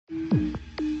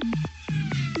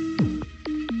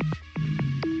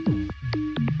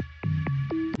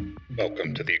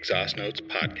Welcome to the Exhaust Notes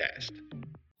Podcast.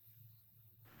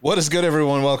 What is good,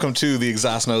 everyone? Welcome to the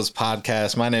Exhaust Notes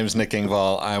Podcast. My name is Nick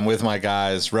Ingval. I'm with my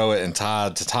guys, Rohit and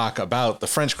Todd, to talk about the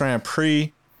French Grand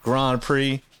Prix. Grand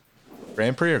Prix?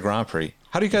 Grand Prix or Grand Prix?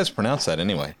 How do you guys pronounce that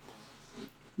anyway?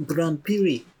 Grand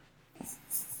Prix.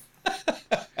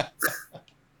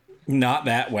 Not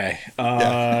that way.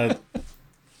 I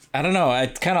don't know. I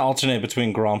kind of alternate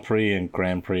between Grand Prix and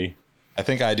Grand Prix. I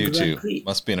think I do Grand too. Prix.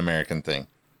 Must be an American thing.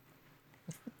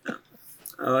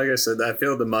 Like I said, I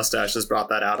feel the mustache has brought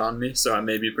that out on me, so I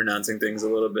may be pronouncing things a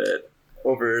little bit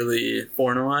overly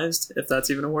foreignized, if that's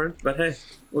even a word. But hey,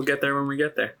 we'll get there when we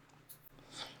get there.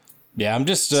 Yeah, I'm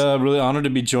just really honored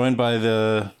to be joined by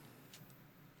the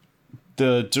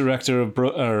director of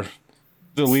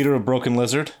the leader of Broken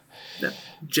Lizard. Yeah.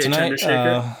 Jay Tonight,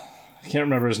 Chandrasekhar. I can't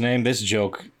remember his name. This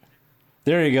joke.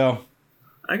 There you go.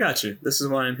 I got you. This is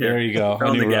why I'm here. There you go. I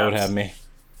Filling knew the Ro would gaps. have me.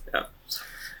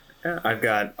 Yeah, I've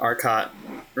got Arcot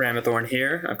Ramathorn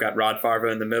here. I've got Rod Farva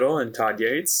in the middle and Todd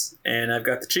Yates. And I've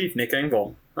got the Chief, Nick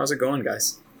Engvall. How's it going,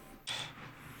 guys?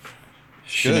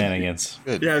 Shenanigans.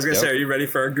 Good. Yeah, I was going to say, are you ready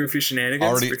for our goofy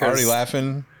shenanigans? Already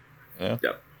laughing. Yeah.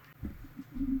 Yep.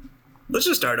 Let's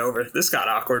just start over. This got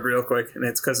awkward real quick, and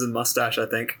it's because of the mustache, I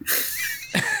think.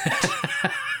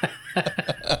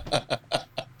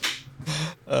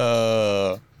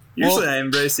 Usually I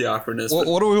embrace the awkwardness.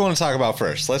 What do we want to talk about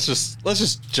first? Let's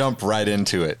just jump right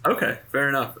into it. Okay, fair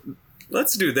enough.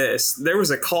 Let's do this. There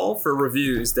was a call for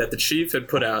reviews that the Chief had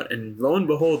put out, and lo and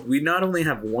behold, we not only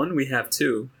have one, we have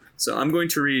two. So I'm going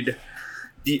to read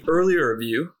the earlier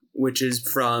review, which is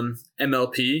from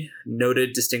MLP,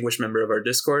 noted distinguished member of our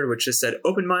Discord, which just said,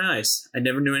 "Opened my eyes. I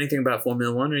never knew anything about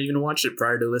Formula One or even watched it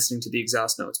prior to listening to the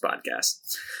Exhaust Notes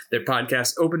podcast. Their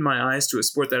podcast opened my eyes to a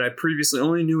sport that I previously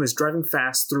only knew as driving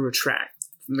fast through a track.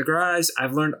 From the guys,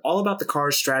 I've learned all about the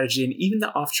car's strategy and even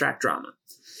the off-track drama.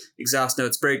 Exhaust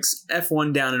Notes breaks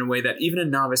F1 down in a way that even a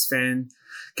novice fan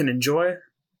can enjoy.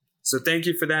 So thank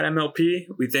you for that, MLP.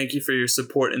 We thank you for your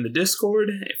support in the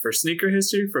Discord, for Sneaker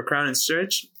History, for Crown and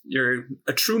Stretch. You're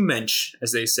a true mensch,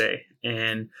 as they say.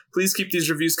 And please keep these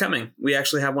reviews coming. We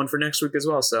actually have one for next week as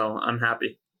well, so I'm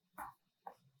happy."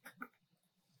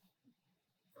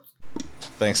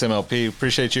 Thanks, MLP.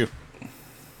 Appreciate you.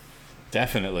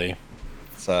 Definitely.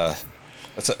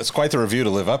 It's quite the review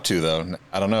to live up to, though.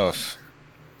 I don't know if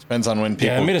depends on when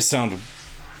people. Yeah, it made us sound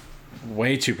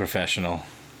way too professional.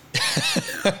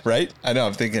 Right? I know.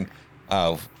 I'm thinking.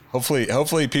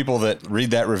 Hopefully, people that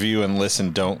read that review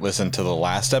and don't listen to the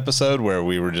last episode where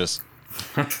we were just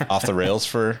off the rails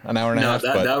for an hour and a half.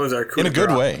 That was our coup in a good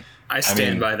drop. way. I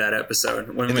stand by that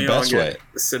episode. When in we the all best get way.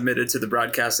 submitted to the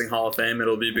Broadcasting Hall of Fame,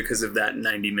 it'll be because of that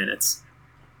 90 minutes.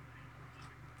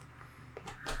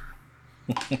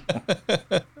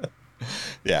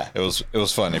 Yeah, it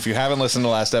was fun. If you haven't listened to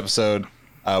the last episode,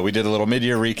 we did a little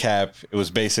mid-year recap. It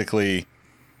was basically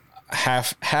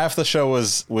half the show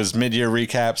was mid-year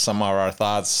recap, some of our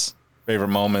thoughts, favorite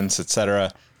moments,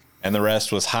 etc., and the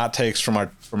rest was hot takes from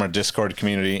our Discord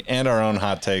community and our own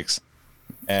hot takes.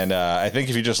 And I think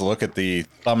if you just look at the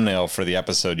thumbnail for the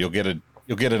episode, you'll get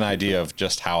an idea of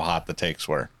just how hot the takes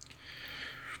were.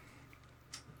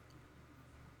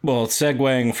 Well,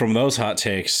 segueing from those hot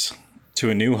takes to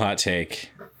a new hot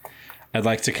take, I'd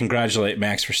like to congratulate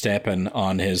Max Verstappen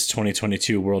on his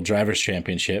 2022 World Drivers'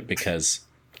 Championship, because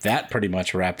that pretty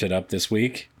much wrapped it up this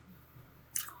week.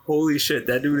 Holy shit,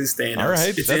 that dude is Thanos. All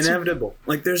right, it's inevitable.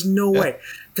 Like, there's no way.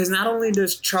 Because not only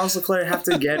does Charles Leclerc have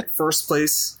to get first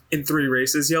place in 3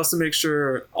 races, he also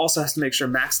has to make sure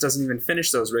Max doesn't even finish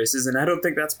those races, and I don't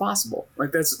think that's possible.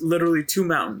 Like, that's literally 2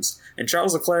 mountains. And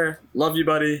Charles Leclerc, love you,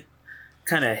 buddy.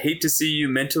 Kind of hate to see you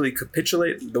mentally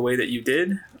capitulate the way that you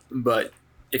did, but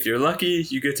if you're lucky,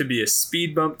 you get to be a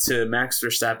speed bump to Max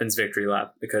Verstappen's victory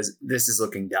lap, because this is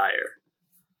looking dire.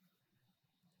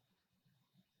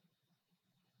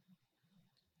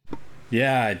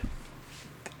 Yeah,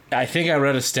 I think I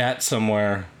read a stat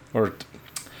somewhere or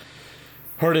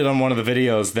heard it on one of the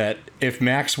videos that if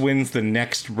Max wins the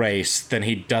next race, then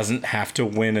he doesn't have to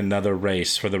win another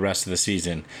race for the rest of the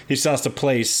season. He still has to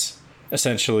place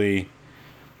essentially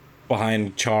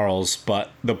behind Charles,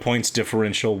 but the points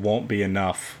differential won't be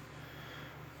enough.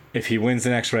 If he wins the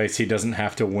next race, he doesn't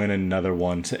have to win another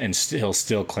one and he'll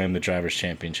still claim the Drivers'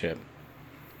 Championship.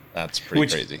 That's pretty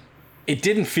crazy. It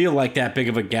didn't feel like that big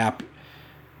of a gap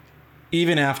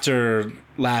even after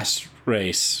last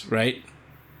race, right?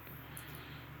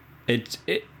 It's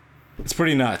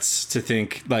pretty nuts to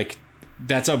think, like,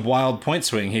 that's a wild point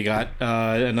swing. He got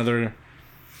another,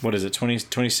 what is it, 20,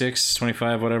 26,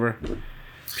 25, whatever,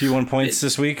 P1 points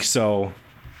this week. So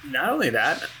not only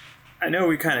that, I know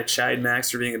we kind of chide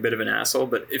Max for being a bit of an asshole,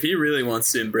 but if he really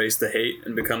wants to embrace the hate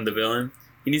and become the villain,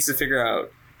 he needs to figure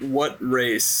out what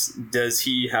race does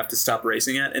he have to stop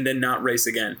racing at and then not race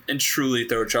again and truly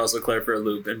throw Charles Leclerc for a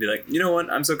loop and be like, you know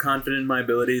what? I'm so confident in my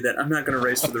ability that I'm not going to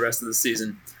race for the rest of the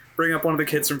season. Bring up one of the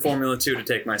kids from Formula 2 to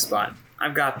take my spot.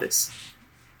 I've got this.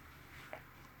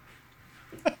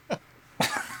 That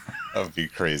would be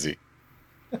crazy.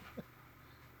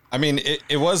 I mean,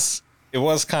 it was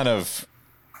kind of,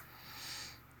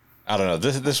 I don't know.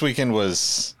 This weekend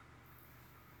was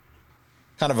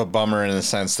kind of a bummer in the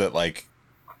sense that, like,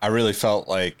 I really felt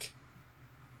like,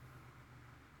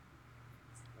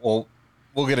 well,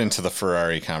 we'll get into the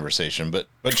Ferrari conversation, but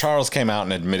Charles came out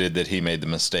and admitted that he made the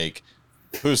mistake.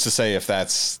 Who's to say if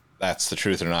that's the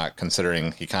truth or not,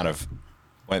 considering he kind of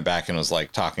went back and was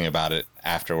like talking about it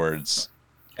afterwards.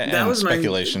 And that was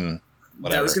speculation.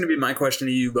 Whatever. That was going to be my question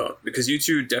to you both, because you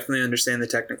two definitely understand the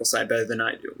technical side better than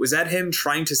I do. Was that him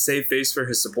trying to save face for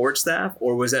his support staff,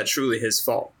 or was that truly his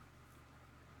fault?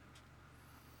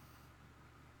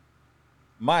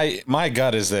 My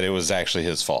gut is that it was actually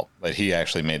his fault, that he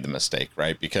actually made the mistake,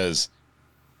 right? Because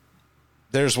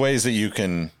there's ways that you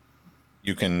can,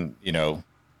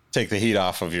 take the heat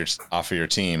off of your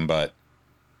team, but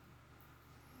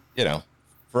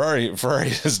Ferrari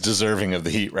is deserving of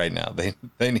the heat right now.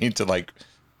 They need to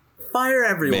fire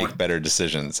everyone, make better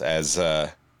decisions as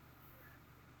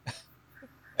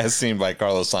seen by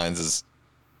Carlos Sainz's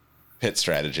pit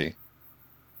strategy.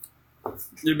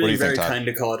 You're being very kind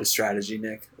to call it a strategy,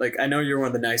 Nick. Like, I know you're one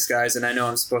of the nice guys, and I know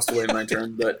I'm supposed to wait my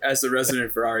turn, but as the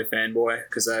resident Ferrari fanboy,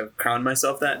 because I've crowned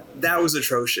myself that was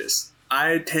atrocious.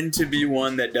 I tend to be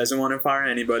one that doesn't want to fire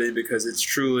anybody because it's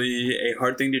truly a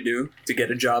hard thing to do to get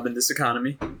a job in this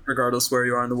economy, regardless where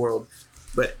you are in the world.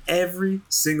 But every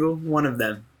single one of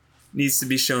them needs to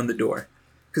be shown the door,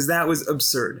 because that was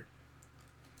absurd.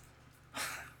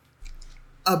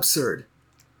 Absurd.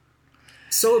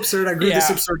 So absurd, I grew this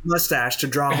absurd mustache to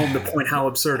draw home the point how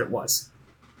absurd it was.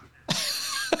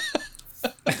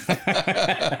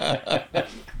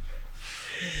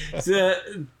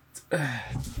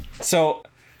 So,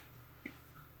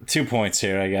 2 points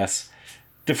here, I guess.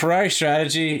 The Ferrari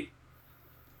strategy,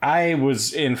 I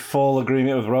was in full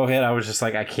agreement with Rohit. I was just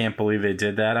like, I can't believe they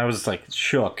did that. I was like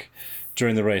shook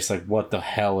during the race. Like, what the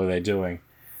hell are they doing?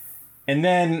 And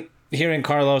then hearing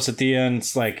Carlos at the end,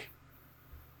 it's like,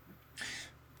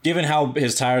 given how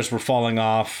his tires were falling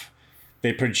off,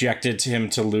 they projected him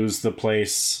to lose the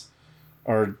place.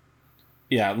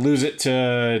 Lose it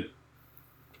to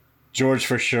George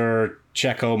for sure,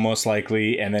 Checo most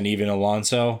likely, and then even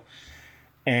Alonso.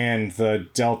 And the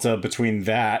delta between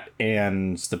that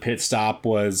and the pit stop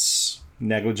was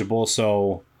negligible,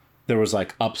 so there was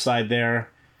upside there.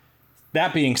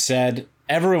 That being said,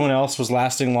 everyone else was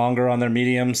lasting longer on their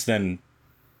mediums than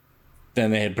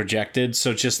they had projected,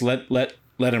 so just let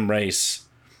him race.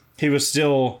 He was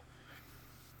still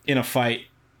in a fight.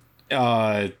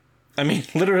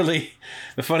 Literally,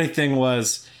 the funny thing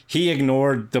was he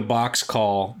ignored the box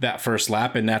call that first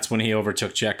lap, and that's when he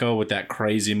overtook Checo with that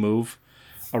crazy move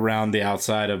around the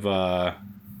outside of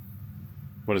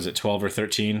 12 or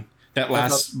 13? That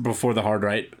last before the hard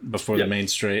right, before the main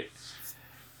straight.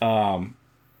 That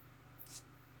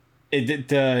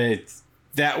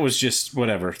was just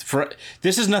whatever.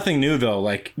 This is nothing new though.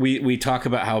 Like we talk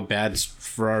about how bad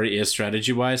Ferrari is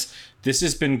strategy wise. This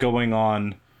has been going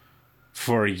on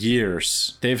for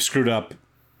years. They've screwed up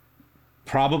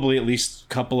probably at least a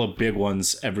couple of big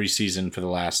ones every season for the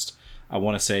last, I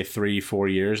want to say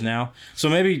 3-4 years now. So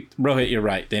maybe, Rohit, you're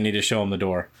right. They need to show them the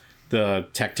door. The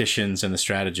tacticians and the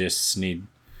strategists need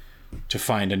to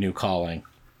find a new calling.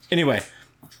 Anyway,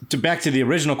 back to the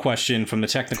original question from the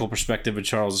technical perspective of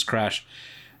Charles's crash.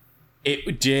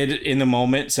 It did, in the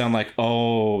moment, sound like,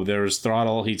 oh, there's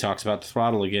throttle. He talks about the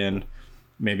throttle again.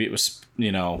 Maybe it was,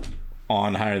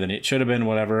 on higher than it should have been,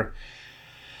 whatever.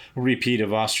 Repeat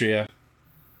of Austria.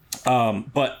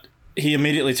 But he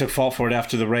immediately took fault for it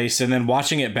after the race, and then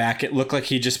watching it back, it looked like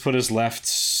he just put his left.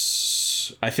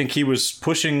 I think he was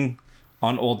pushing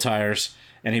on old tires,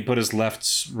 and he put his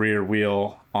left rear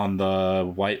wheel on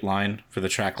the white line for the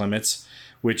track limits,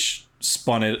 which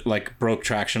spun it, broke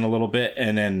traction a little bit,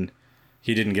 and then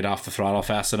he didn't get off the throttle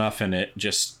fast enough, and it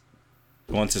just,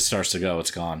 once it starts to go,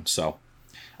 it's gone. So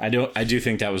I do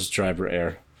think that was driver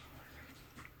error.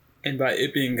 And by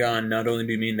it being gone, not only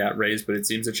do you mean that race, but it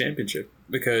seems a championship.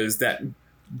 Because that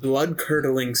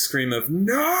blood-curdling scream of,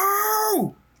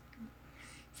 no!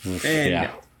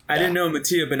 And I didn't know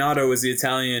Mattia Binotto was the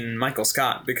Italian Michael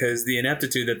Scott because the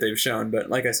ineptitude that they've shown. But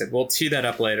like I said, we'll tee that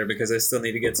up later because I still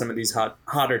need to get some of these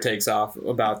hotter takes off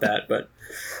about that. But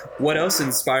what else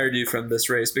inspired you from this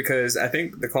race? Because I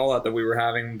think the call out that we were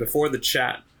having before the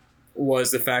chat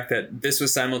was the fact that this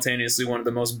was simultaneously one of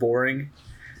the most boring,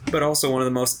 but also one of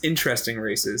the most interesting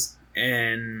races.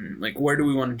 And like, where do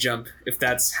we want to jump if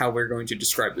that's how we're going to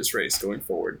describe this race going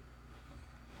forward?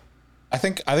 I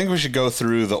think we should go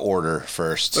through the order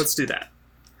first. Let's do that.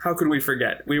 How could we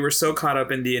forget? We were so caught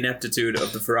up in the ineptitude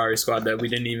of the Ferrari squad that we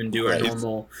didn't even do our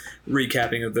normal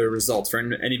recapping of the results for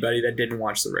anybody that didn't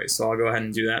watch the race. So I'll go ahead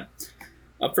and do that.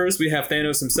 Up first, we have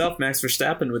Thanos himself, Max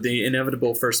Verstappen, with the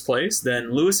inevitable first place.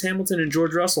 Then Lewis Hamilton and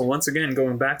George Russell, once again,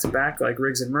 going back-to-back like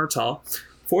Riggs and Murtaugh.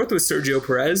 Fourth was Sergio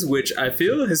Perez, which I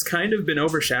feel has kind of been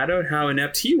overshadowed how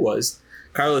inept he was.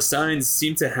 Carlos Sainz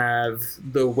seemed to have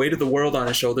the weight of the world on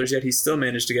his shoulders, yet he still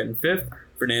managed to get in fifth.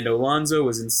 Fernando Alonso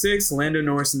was in sixth, Lando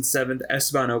Norris in seventh,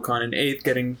 Esteban Ocon in eighth,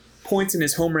 getting points in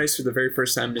his home race for the very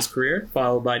first time in his career,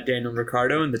 followed by Daniel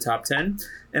Ricciardo in the top 10,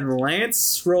 and Lance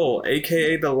Stroll,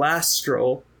 aka the last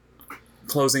Stroll,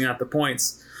 closing out the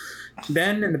points.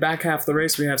 Then, in the back half of the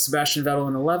race, we have Sebastian Vettel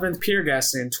in 11th, Pierre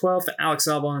Gasly in 12th, Alex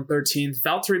Albon in 13th,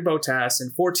 Valtteri Bottas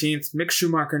in 14th, Mick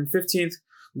Schumacher in 15th,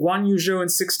 Guan Yu Zhou in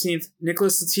 16th,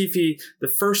 Nicholas Latifi, the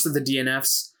first of the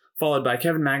DNFs, followed by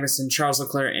Kevin Magnussen, Charles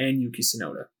Leclerc, and Yuki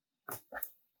Tsunoda.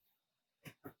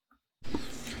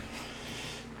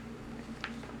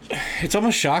 It's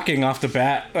almost shocking off the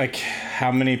bat, like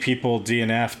how many people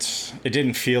DNF'd. It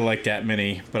didn't feel like that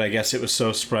many, but I guess it was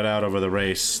so spread out over the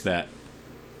race that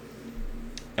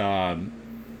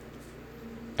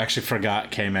actually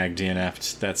forgot K-Mag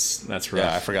DNF'd. That's rough.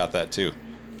 Yeah, I forgot that too.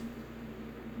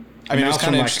 I mean, it was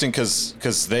kind of interesting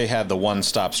because they had the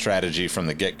one-stop strategy from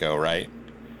the get-go, right?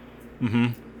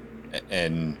 Mm-hmm.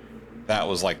 And that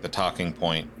was like the talking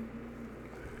point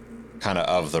kind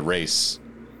of the race.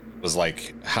 Was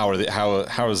like, how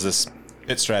is this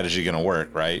pit strategy going to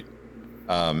work, right?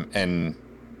 And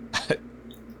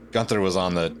Gunther was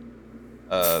on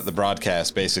the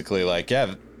broadcast basically like,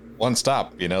 yeah, one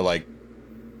stop, like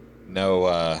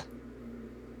no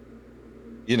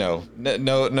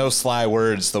no sly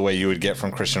words the way you would get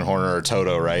from Christian Horner or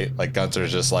Toto, right? Like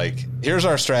Gunther's just like, here's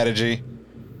our strategy.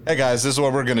 Hey guys, this is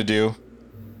what we're gonna do.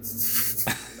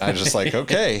 I was just like,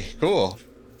 okay, cool.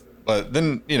 But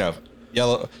then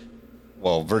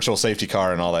virtual safety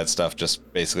car and all that stuff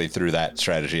just basically threw that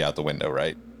strategy out the window,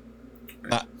 right?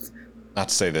 Not to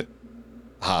say that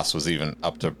Haas was even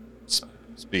up to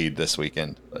speed this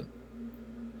weekend, but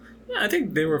yeah, I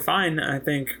think they were fine. I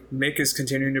think Mick is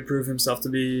continuing to prove himself to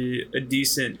be a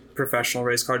decent professional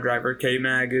race car driver.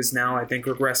 K-Mag is now, I think,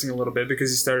 regressing a little bit because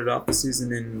he started off the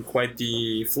season in quite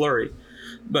the flurry.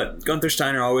 But Gunther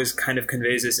Steiner always kind of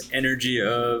conveys this energy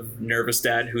of nervous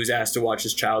dad who's asked to watch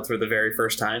his child for the very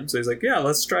first time. So he's like, yeah,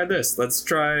 let's try this. Let's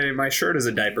try my shirt as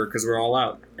a diaper because we're all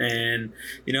out. And,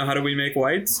 how do we make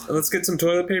whites? Let's get some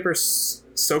toilet paper,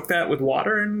 soak that with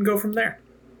water, and go from there.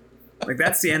 Like,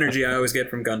 that's the energy I always get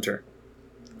from Gunther.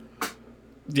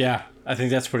 Yeah, I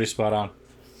think that's pretty spot on.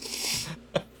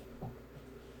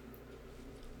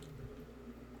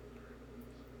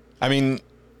 I mean,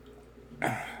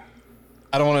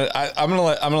 I don't want to. I'm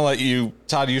gonna let you,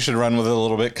 Todd. You should run with it a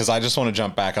little bit because I just want to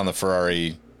jump back on the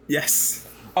Ferrari. Yes.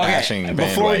 Okay.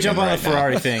 Before we jump on the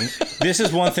Ferrari thing, this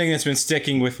is one thing that's been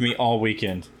sticking with me all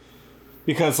weekend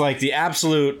because, like, the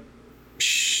absolute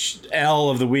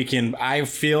L of the weekend, I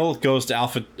feel, goes to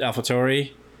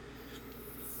AlphaTauri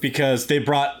because they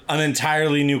brought an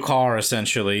entirely new car,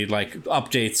 essentially, like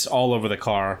updates all over the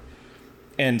car,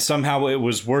 and somehow it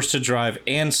was worse to drive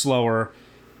and slower.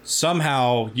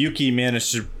 Somehow Yuki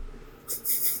managed to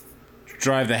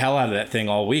drive the hell out of that thing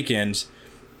all weekend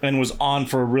and was on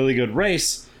for a really good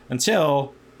race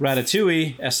until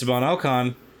Ratatouille, Esteban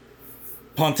Ocon,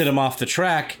 punted him off the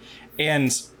track.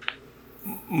 And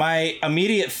my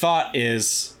immediate thought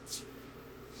is,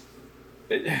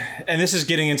 and this is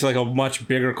getting into like a much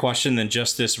bigger question than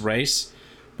just this race,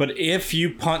 but if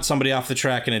you punt somebody off the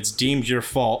track and it's deemed your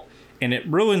fault and it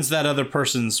ruins that other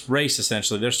person's race,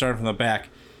 essentially, they're starting from the back,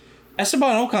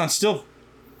 Esteban Ocon still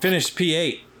finished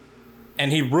P8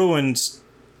 and he ruined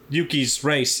Yuki's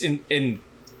race and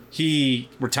he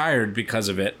retired because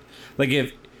of it. Like,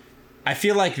 if I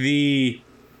feel like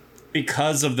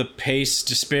because of the pace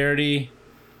disparity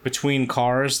between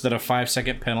cars, that a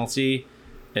 5-second penalty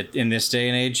in this day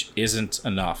and age isn't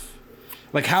enough.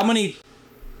 Like, how many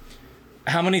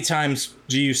times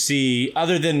do you see,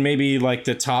 other than maybe like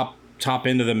the top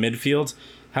end of the midfield,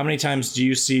 how many times do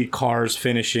you see cars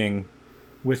finishing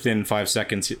within 5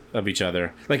 seconds of each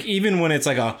other. Like, even when it's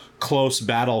like a close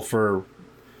battle for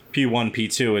P1,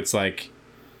 P2, it's like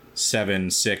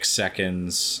 7-6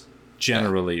 seconds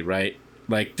generally, right?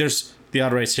 Like, there's the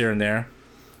odd race here and there,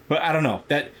 but I don't know,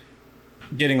 that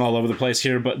getting all over the place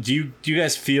here. But do you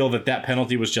guys feel that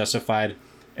penalty was justified?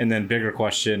 And then, bigger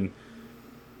question,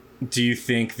 do you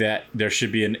think that there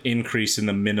should be an increase in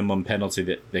the minimum penalty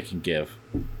that they can give?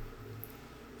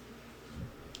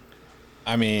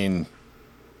 I mean,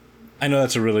 I know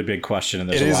that's a really big question, and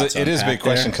there's it is a big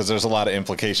question because there's a lot of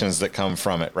implications that come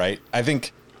from it, right? I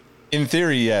think, in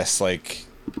theory, yes. Like,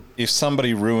 if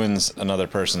somebody ruins another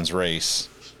person's race,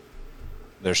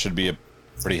 there should be a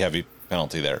pretty heavy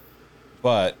penalty there.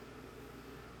 But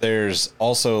there's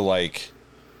also, like,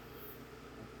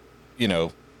 you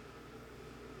know,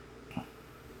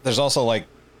 there's also, like,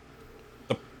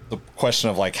 the question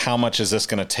of, like, how much is this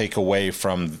going to take away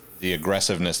from the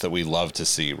aggressiveness that we love to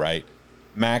see, right?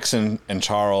 Max and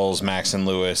Charles, Max and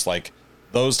Lewis, like,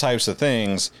 those types of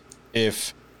things,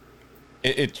 if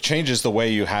it changes the way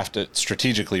you have to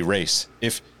strategically race.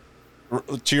 If,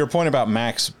 to your point about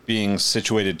Max being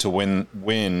situated to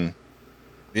win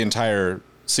the entire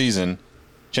season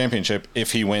championship,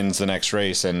 if he wins the next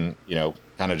race and, you know,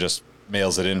 kind of just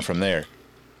mails it in from there.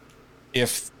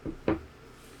 If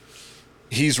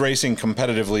he's racing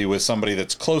competitively with somebody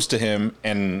that's close to him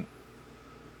and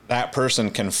that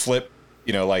person can flip,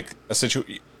 you know, like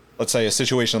let's say a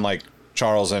situation like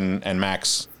Charles and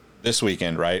Max this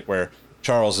weekend, right? Where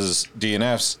Charles's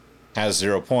DNFs has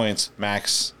 0 points,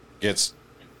 Max gets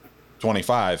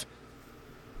 25.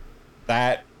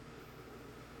 That,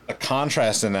 the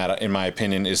contrast in that, in my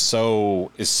opinion, is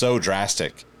so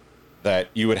drastic that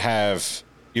you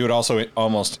would also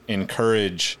almost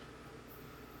encourage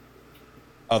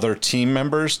other team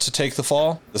members to take the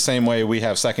fall, the same way we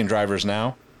have second drivers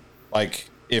now. Like,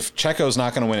 if Checo's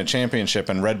not going to win a championship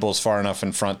and Red Bull's far enough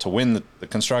in front to win the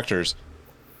constructors,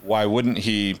 why wouldn't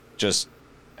he just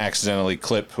accidentally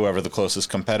clip whoever the closest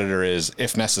competitor is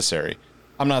if necessary?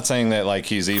 I'm not saying that, like,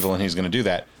 he's evil and he's going to do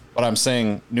that, but I'm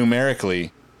saying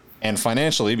numerically and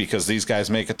financially, because these guys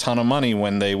make a ton of money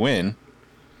when they win,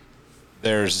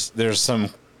 there's some,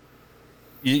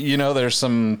 you know, there's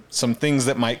some things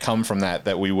that might come from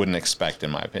that we wouldn't expect,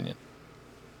 in my opinion.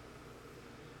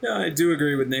 Yeah, I do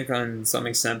agree with Nick on some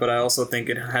extent, but I also think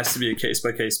it has to be a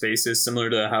case-by-case basis, similar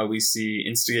to how we see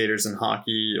instigators in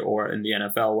hockey or in the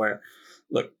NFL, where,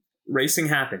 look, racing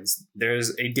happens.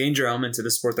 There's a danger element to the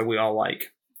sport that we all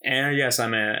like. And yes,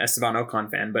 I'm a Esteban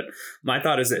Ocon fan, but my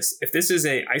thought is this. If this is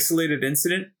a isolated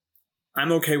incident,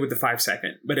 I'm okay with the 5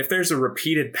 second. But if there's a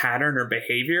repeated pattern or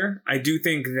behavior, I do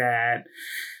think that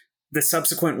the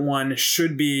subsequent one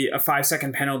should be a 5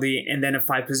 second penalty and then a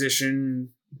 5 position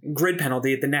grid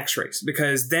penalty at the next race,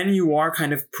 because then you are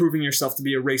kind of proving yourself to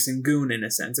be a racing goon in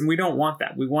a sense. And we don't want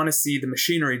that. We want to see the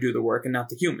machinery do the work and not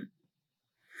the human.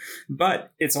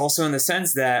 But it's also in the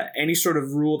sense that any sort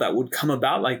of rule that would come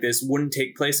about like this wouldn't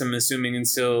take place, I'm assuming,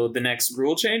 until the next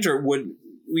rule change, or would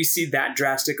we see that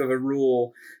drastic of a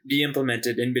rule be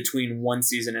implemented in between one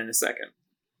season and a second?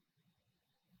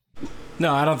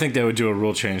 No, I don't think they would do a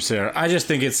rule change there. I just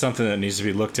think it's something that needs to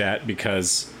be looked at,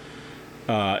 because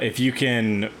if you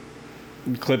can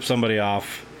clip somebody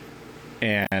off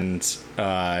and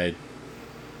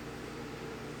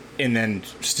then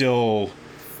still,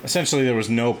 essentially there was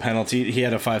no penalty. He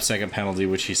had a 5 second penalty,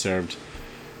 which he served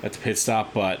at the pit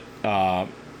stop, but and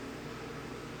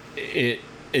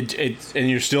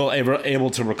you're still able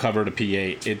to recover to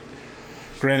P8.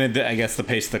 Granted, I guess the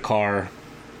pace of the car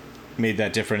made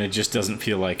that different. It just doesn't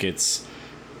feel like it's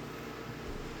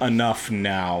enough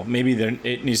now. Maybe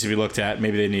it needs to be looked at.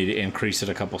 Maybe they need to increase it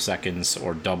a couple seconds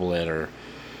or double it or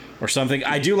something.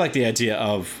 I do like the idea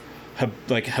of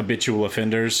like habitual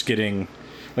offenders getting,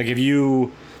 like, if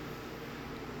you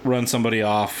run somebody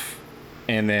off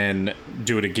and then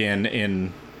do it again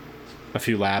in a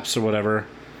few laps or whatever,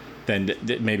 then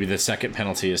maybe the second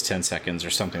penalty is 10 seconds or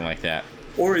something like that.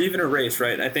 Or even a race,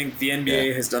 right? I think the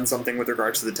NBA has done something with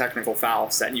regards to the technical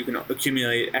fouls that you can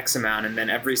accumulate X amount, and then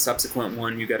every subsequent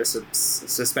one you get a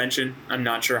suspension. I'm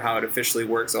not sure how it officially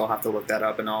works. I'll have to look that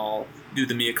up, and I'll do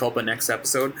the mea culpa next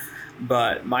episode.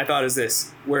 But my thought is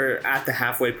this. We're at the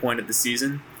halfway point of the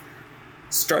season.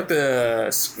 Start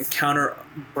the counter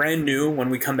brand new when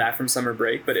we come back from summer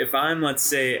break. But if I'm, let's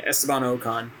say, Esteban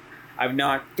Ocon, I've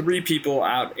knocked 3 people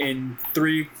out in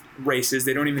 3 races.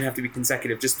 They don't even have to be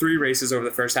consecutive, just 3 races over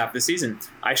the first half of the season.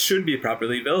 I should be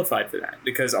properly vilified for that,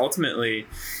 because ultimately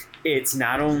it's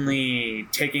not only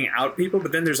taking out people,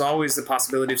 but then there's always the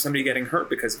possibility of somebody getting hurt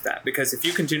because of that. Because if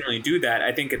you continually do that,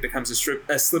 I think it becomes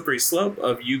a slippery slope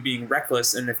of you being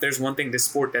reckless. And if there's one thing this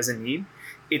sport doesn't need,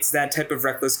 it's that type of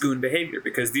reckless goon behavior,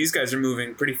 because these guys are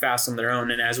moving pretty fast on their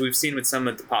own. And as we've seen with some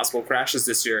of the possible crashes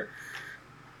this year,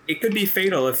 it could be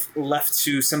fatal if left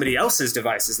to somebody else's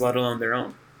devices, let alone their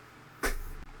own.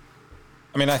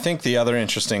 I mean, I think the other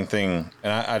interesting thing,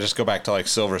 and I just go back to like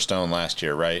Silverstone last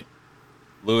year, right?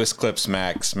 Lewis clips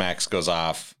Max, Max goes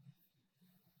off.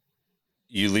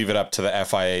 You leave it up to the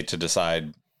FIA to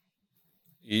decide.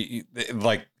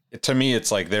 Like, to me,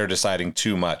 it's like they're deciding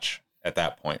too much at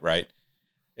that point, right?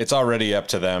 It's already up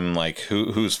to them, like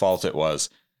whose fault it was.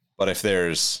 But if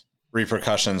there's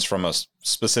repercussions from a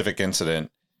specific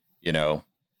incident, you know,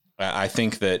 I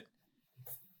think that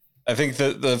the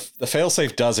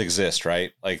failsafe does exist,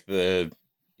 right? Like a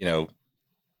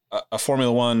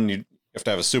Formula One, you have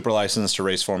to have a super license to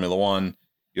race Formula One.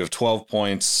 You have 12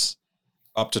 points,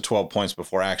 up to 12 points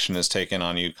before action is taken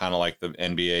on you, kind of like the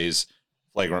NBA's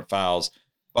flagrant fouls.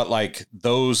 But like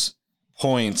those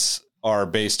points are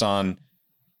based on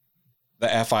the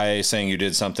FIA saying you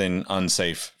did something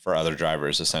unsafe for other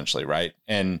drivers, essentially, right?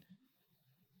 And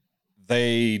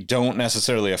they don't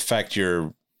necessarily affect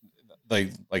your,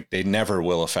 like they never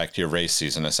will affect your race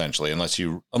season, essentially, unless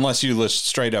you just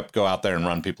straight up go out there and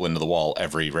run people into the wall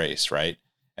every race, right?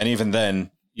 And even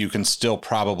then, you can still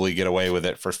probably get away with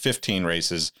it for 15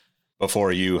 races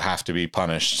before you have to be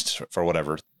punished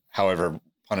for however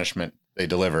punishment they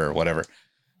deliver or whatever.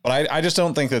 But I just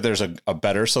don't think that there's a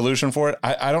better solution for it.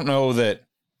 I don't know that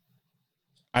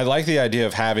I like the idea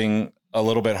of having a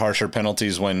little bit harsher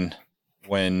penalties when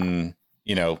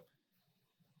you know,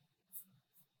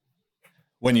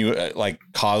 when you like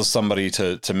cause somebody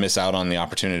to miss out on the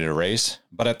opportunity to race.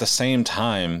 But at the same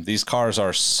time, these cars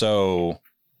are so,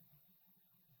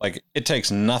 like, it takes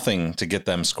nothing to get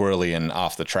them squirrely and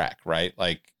off the track, right?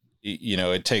 Like, you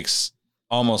know, it takes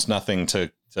almost nothing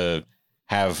to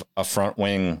have a front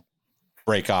wing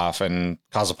break off and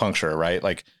cause a puncture, right?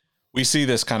 Like, we see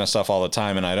this kind of stuff all the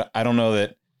time. And I don't know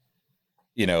that,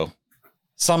 you know,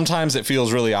 sometimes it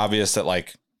feels really obvious that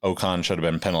like Ocon should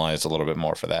have been penalized a little bit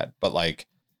more for that. But like,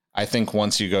 I think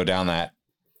once you go down that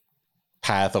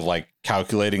path of like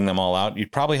calculating them all out,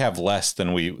 you'd probably have less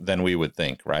than we would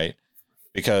think, right?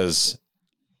 Because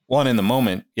one, in the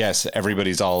moment, yes,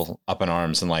 everybody's all up in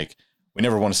arms and like, we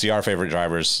never want to see our favorite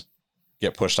drivers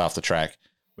get pushed off the track.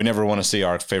 We never want to see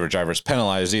our favorite drivers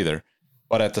penalized either.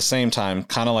 But at the same time,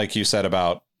 kind of like you said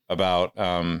about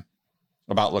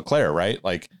Leclerc, right?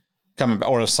 Like coming,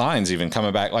 or Sainz even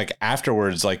coming back, like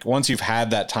afterwards, like once you've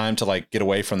had that time to like get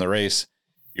away from the race,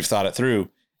 you've thought it through,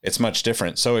 it's much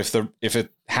different. So if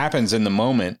it happens in the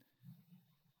moment,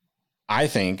 I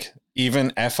think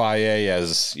even FIA,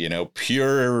 as, you know,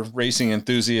 pure racing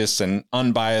enthusiasts and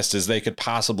unbiased as they could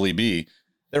possibly be,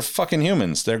 they're fucking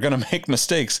humans. They're going to make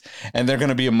mistakes and they're going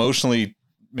to be emotionally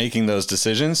making those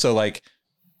decisions. So like,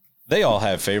 they all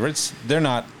have favorites. They're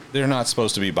not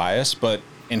supposed to be biased, but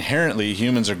inherently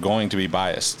humans are going to be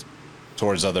biased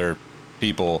towards other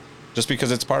people just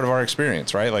because it's part of our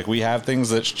experience, right? Like, we have things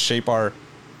that shape our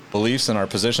beliefs and our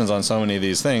positions on so many of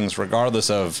these things, regardless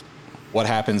of what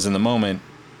happens in the moment.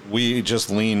 We just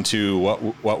lean to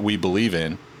what we believe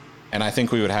in. And I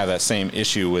think we would have that same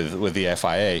issue with the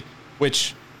FIA,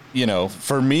 which, you know,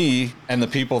 for me and the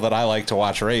people that I like to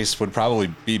watch race would probably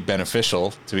be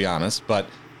beneficial, to be honest, but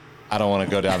I don't want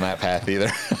to go down that path either.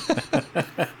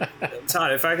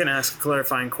 Todd, if I can ask a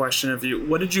clarifying question of you,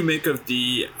 what did you make of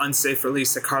the unsafe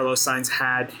release that Carlos Sainz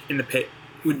had in the pit?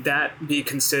 Would that be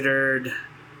considered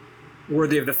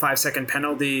worthy of the 5-second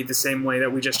penalty the same way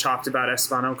that we just talked about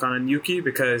Esteban Ocon and Yuki?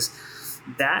 Because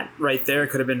that right there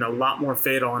could have been a lot more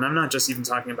fatal. And I'm not just even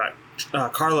talking about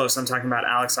Carlos. I'm talking about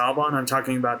Alex Albon. I'm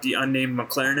talking about the unnamed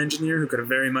McLaren engineer who could have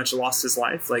very much lost his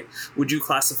life. Like, would you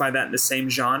classify that in the same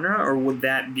genre, or would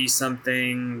that be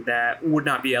something that would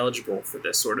not be eligible for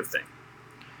this sort of thing?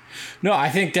 No, I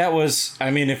think that was,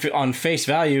 I mean, if on face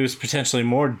value, is potentially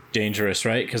more dangerous,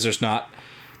 right? Because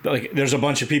there's a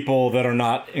bunch of people that are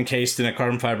not encased in a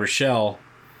carbon fiber shell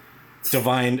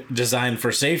designed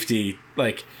for safety.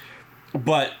 Like,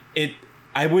 but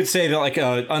I would say that like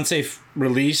a unsafe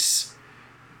release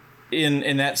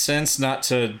in that sense, not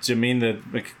to demean the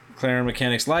McLaren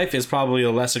mechanic's life, is probably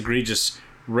a less egregious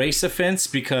race offense,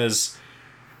 because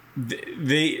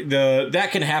that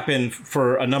can happen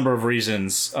for a number of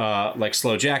reasons, like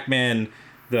slow jackman,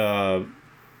 the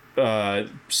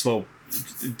slow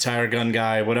tire gun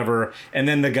guy, whatever, and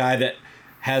then the guy that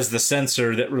has the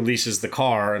sensor that releases the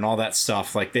car and all that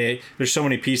stuff. Like, there's so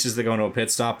many pieces that go into a pit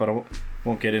stop, but I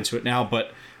won't get into it now.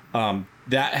 But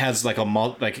that has like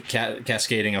a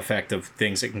cascading effect of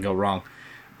things that can go wrong.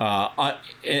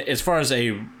 As far as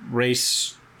a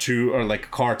race to or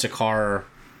like car to car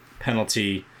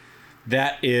penalty,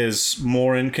 that is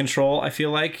more in control. I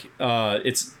feel like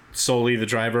it's solely the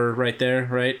driver right there,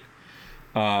 right?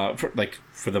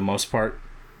 For the most part.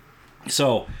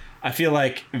 So I feel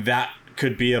like that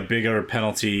could be a bigger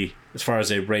penalty as far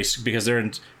as a race because they're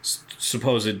in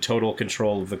supposed total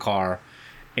control of the car.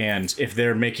 And if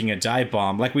they're making a dive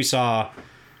bomb, like we saw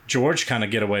George kind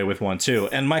of get away with one too.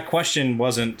 And my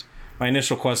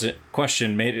initial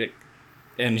question made it,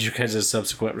 and you guys'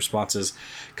 subsequent responses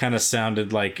kind of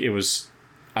sounded like I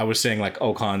was saying like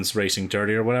Ocon's racing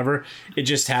dirty or whatever. It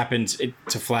just happened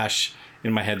to flash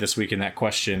in my head this week in that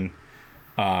question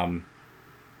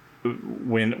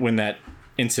when that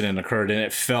incident occurred, and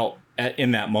it felt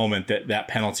in that moment that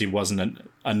penalty wasn't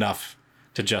enough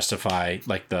to justify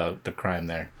like the crime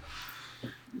there.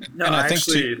 No, I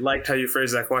actually liked how you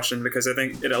phrased that question because I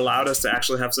think it allowed us to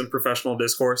actually have some professional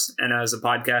discourse. And as a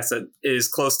podcast that is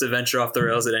close to venture off the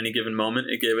rails at any given moment,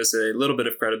 it gave us a little bit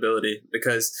of credibility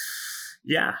because,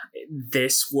 yeah,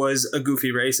 this was a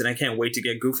goofy race and I can't wait to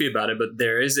get goofy about it. But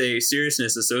there is a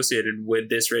seriousness associated with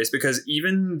this race because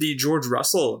even the George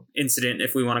Russell incident,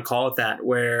 if we want to call it that,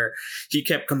 where he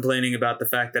kept complaining about the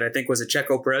fact that I think was it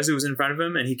Checo Perez who was in front of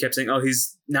him and he kept saying, oh,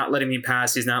 he's not letting me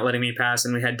pass. He's not letting me pass.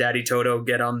 And we had Daddy Toto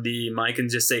get on the mic and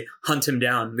just say, hunt him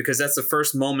down, because that's the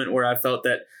first moment where I felt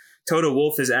that Toto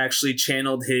Wolff has actually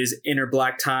channeled his inner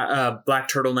black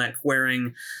turtleneck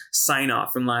wearing sign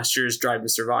off from last year's Drive to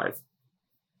Survive.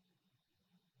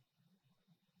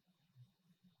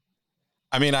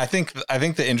 I mean, I think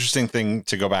the interesting thing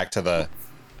to go back to the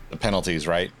penalties,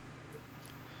 right?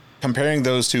 Comparing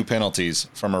those two penalties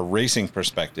from a racing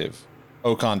perspective,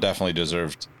 Ocon definitely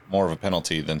deserved more of a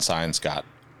penalty than Sainz got.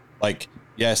 Like,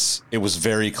 yes, it was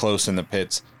very close in the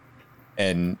pits,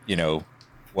 and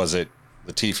was it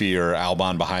Latifi or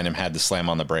Albon behind him had to slam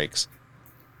on the brakes?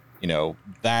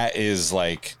 That is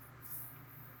like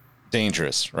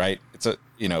dangerous, right? It's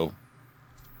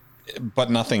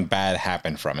but nothing bad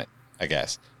happened from it, I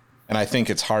guess. And I think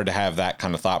it's hard to have that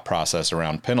kind of thought process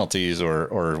around penalties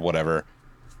or whatever,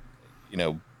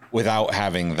 without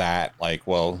having that, like,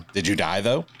 well, did you die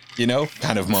though?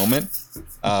 Kind of moment.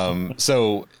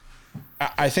 So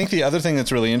I think the other thing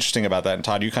that's really interesting about that, and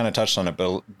Todd, you kind of touched on it,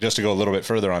 but just to go a little bit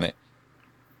further on it,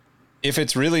 if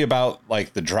it's really about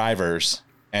like the drivers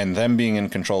and them being in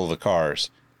control of the cars,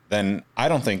 then I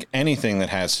don't think anything that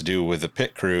has to do with the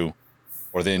pit crew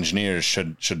or the engineers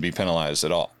should be penalized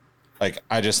at all. Like,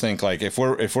 I just think like if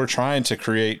we're trying to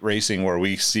create racing where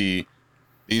we see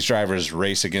these drivers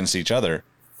race against each other,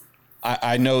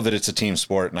 I know that it's a team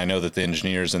sport, and I know that the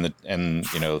engineers and the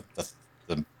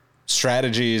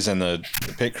strategies and the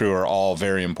pit crew are all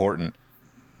very important.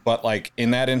 But like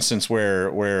in that instance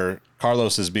where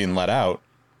Carlos is being let out,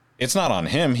 it's not on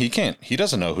him. He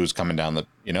doesn't know who's coming down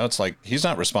it's like he's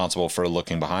not responsible for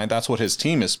looking behind. That's what his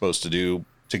team is supposed to do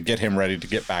to get him ready to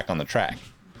get back on the track.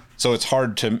 So it's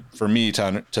hard for me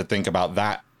to think about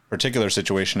that particular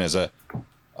situation as a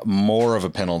more of a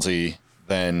penalty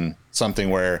than something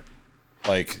where,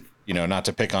 like, not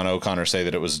to pick on Ocon or say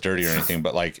that it was dirty or anything,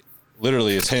 but like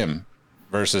literally it's him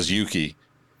versus Yuki.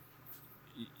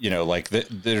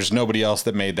 There's nobody else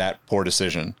that made that poor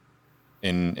decision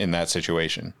in that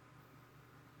situation.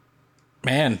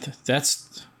 Man,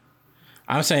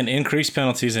 I'm saying increase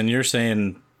penalties, and you're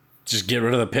saying just get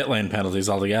rid of the pit lane penalties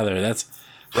altogether. That's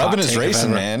rubbing is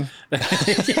racing, man.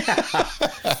 Yeah.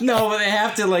 No, but they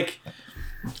have to,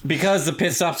 because the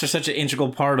pit stops are such an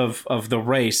integral part of the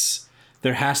race,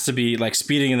 there has to be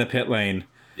speeding in the pit lane.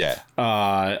 Yeah.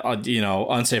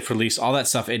 Unsafe release, all that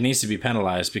stuff. It needs to be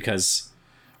penalized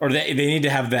or they need to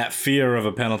have that fear of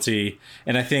a penalty.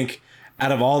 And I think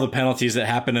out of all the penalties that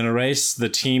happen in a race, the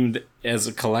team as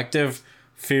a collective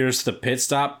fears the pit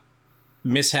stop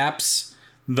mishaps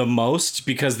the most,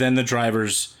 because then the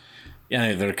drivers,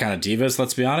 they're kind of divas,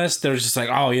 let's be honest. They're just like,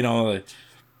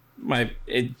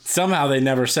 somehow they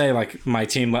never say my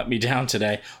team let me down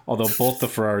today, although both the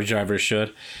Ferrari drivers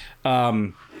should.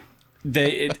 You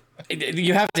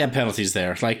have to have penalties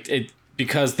there,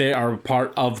 because they are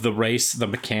part of the race, the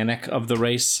mechanic of the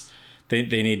race.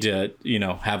 They need to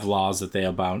have laws that they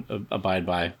abide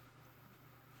by.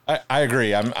 I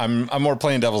agree. I'm more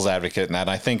playing devil's advocate in that.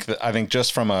 I think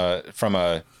just from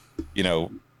a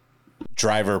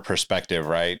driver perspective,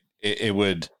 right?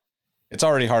 It's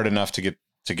already hard enough to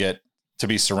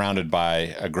be surrounded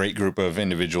by a great group of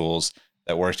individuals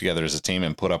that work together as a team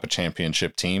and put up a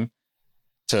championship team.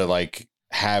 To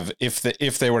have, if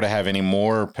they were to have any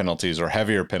more penalties or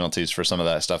heavier penalties for some of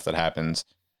that stuff that happens,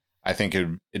 I think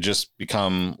it just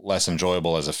become less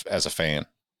enjoyable as a fan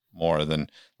more than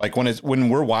like when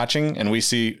we're watching and we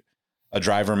see a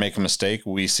driver make a mistake,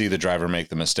 we see the driver make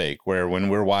the mistake. Where when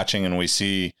we're watching and we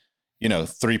see,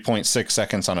 3.6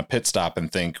 seconds on a pit stop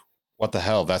and think, what the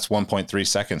hell? That's 1.3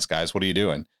 seconds, guys. What are you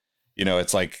doing?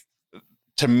 It's like,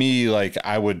 to me, like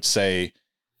I would say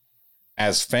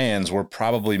as fans, we're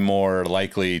probably more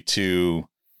likely to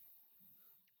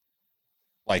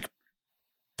like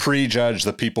prejudge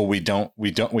the people we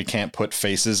can't put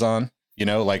faces on,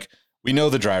 like we know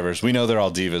the drivers, we know they're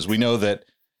all divas. We know that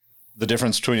the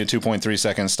difference between a 2.3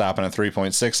 second stop and a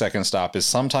 3.6 second stop is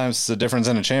sometimes the difference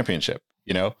in a championship,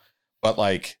 but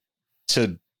like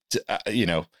to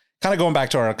kind of going back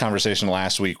to our conversation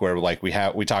last week where like we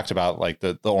talked about like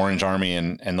the Orange Army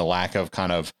and the lack of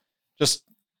kind of just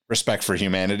respect for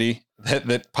humanity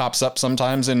that pops up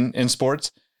sometimes in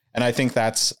sports. And I think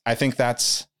that's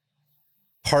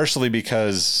partially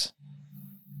because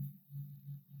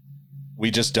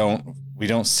we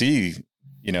don't see,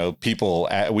 people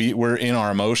we're in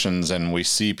our emotions and we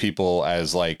see people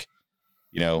as like,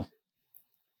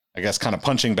 I guess kind of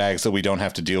punching bags that we don't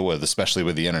have to deal with, especially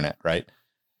with the internet. Right.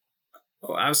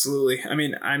 Oh, absolutely. I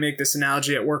mean, I make this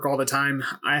analogy at work all the time.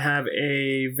 I have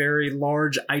a very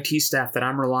large IT staff that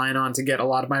I'm relying on to get a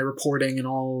lot of my reporting and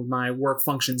all of my work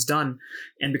functions done.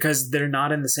 And because they're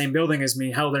not in the same building as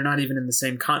me, hell, they're not even in the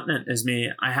same continent as me,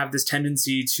 I have this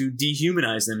tendency to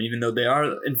dehumanize them, even though they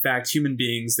are, in fact, human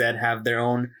beings that have their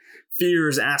own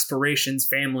fears, aspirations,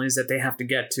 families that they have to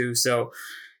get to. So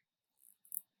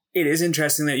it is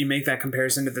interesting that you make that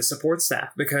comparison to the support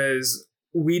staff, because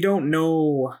we don't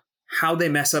know how they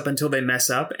mess up until they mess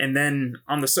up. And then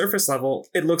on the surface level,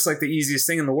 it looks like the easiest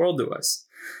thing in the world to us.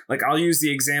 Like, I'll use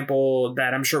the example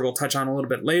that I'm sure we'll touch on a little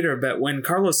bit later, but when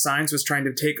Carlos Sainz was trying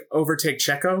to overtake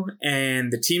Checo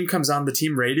and the team comes on the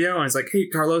team radio and it's like, hey,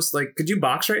 Carlos, like, could you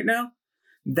box right now?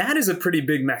 That is a pretty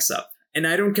big mess up. And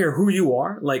I don't care who you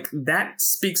are, like, that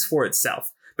speaks for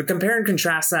itself. But compare and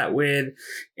contrast that with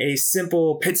a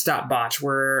simple pit stop botch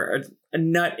where a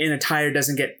nut in a tire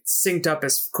doesn't get synced up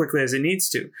as quickly as it needs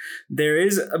to. There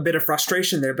is a bit of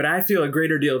frustration there, but I feel a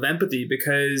greater deal of empathy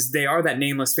because they are that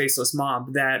nameless, faceless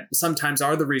mob that sometimes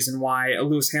are the reason why a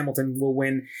Lewis Hamilton will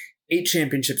win 8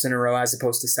 championships in a row as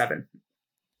opposed to 7.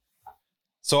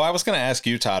 So I was going to ask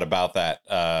you, Todd, about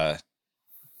that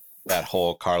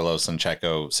whole Carlos and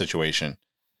Checo situation.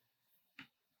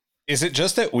 Is it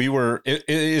just that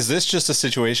is this just a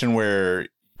situation where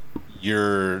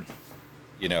your,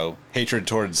 hatred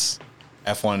towards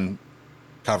F1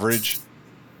 coverage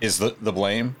is the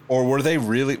blame? Or was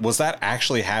that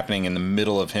actually happening in the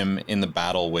middle of him in the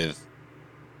battle with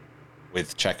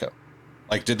Checo?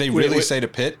 Like, did they really say to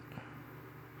pit?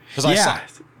 Because yeah.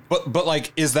 But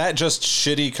like, is that just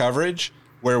shitty coverage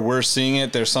where we're seeing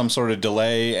it? There's some sort of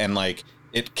delay and like,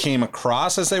 it came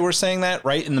across as they were saying that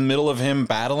right in the middle of him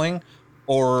battling,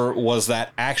 or was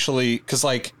that actually because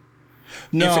like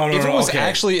if it was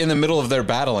actually in the middle of their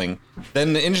battling,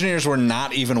 then the engineers were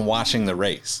not even watching the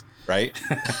race, right?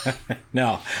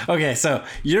 No. Okay, so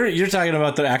you're talking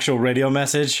about the actual radio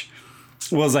message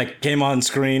was like came on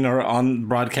screen or on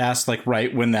broadcast like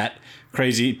right when that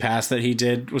crazy pass that he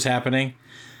did was happening.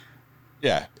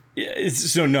 Yeah.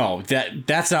 So no,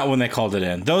 that's not when they called it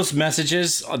in. Those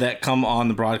messages that come on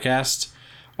the broadcast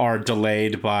are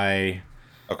delayed by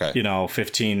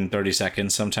 15, 30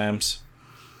 seconds sometimes.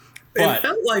 But it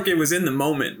felt like it was in the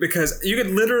moment because you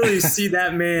could literally see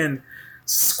that man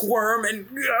squirm and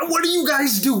what are you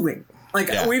guys doing? Like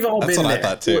we've all been there. That's what I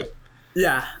thought too.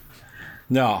 Yeah.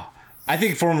 No. I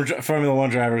think Formula One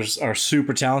drivers are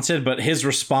super talented, but his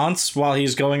response while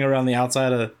he's going around the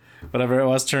outside of whatever it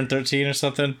was, turn 13 or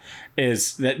something,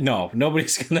 is that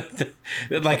nobody's gonna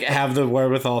like have the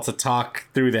wherewithal to talk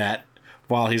through that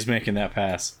while he's making that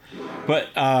pass. But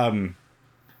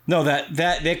no, that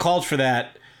they called for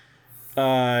that.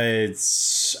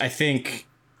 It's I think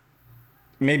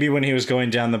maybe when he was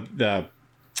going down the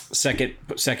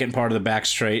second part of the back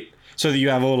straight, so that you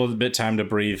have a little bit time to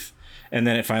breathe, and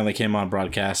then it finally came on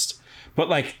broadcast. But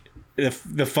like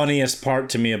the funniest part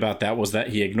to me about that was that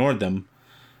he ignored them.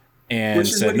 And which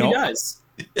is said, what he does.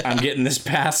 I'm getting this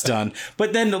pass done.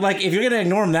 But then, like, if you're going to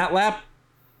ignore him that lap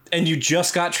and you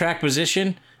just got track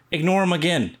position, ignore him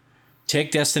again.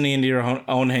 Take destiny into your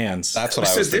own hands. That's what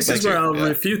I was thinking. This is where I'll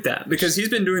refute that because he's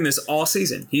been doing this all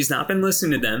season. He's not been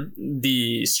listening to them.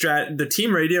 The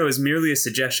team radio is merely a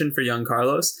suggestion for young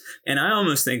Carlos. And I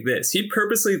almost think this. He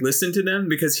purposely listened to them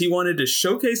because he wanted to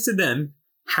showcase to them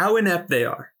how inept they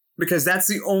are. Because that's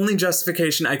the only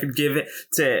justification I could give it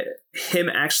to him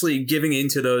actually giving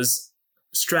into those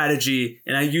strategy,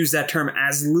 and I use that term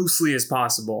as loosely as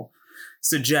possible,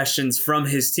 suggestions from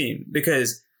his team,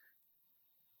 because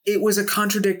it was a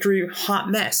contradictory hot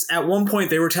mess. At one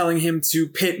point, they were telling him to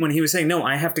pit when he was saying, no,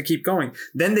 I have to keep going.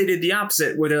 Then they did the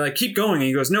opposite, where they're like, keep going. And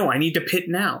he goes, no, I need to pit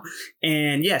now.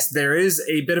 And yes, there is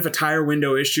a bit of a tire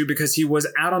window issue because he was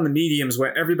out on the mediums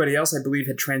where everybody else, I believe,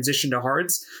 had transitioned to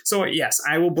hards. So yes,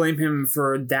 I will blame him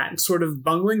for that sort of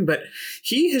bungling, but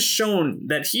he has shown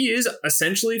that he is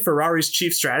essentially Ferrari's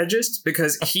chief strategist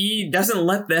because he doesn't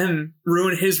let them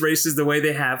ruin his races the way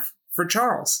they have for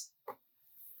Charles.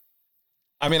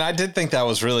 I mean, I did think that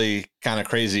was really kind of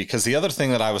crazy because the other thing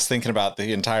that I was thinking about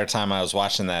the entire time I was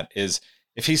watching that is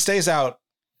if he stays out,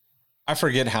 I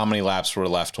forget how many laps were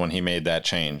left when he made that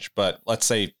change, but let's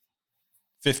say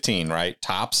 15, right?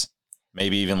 Tops,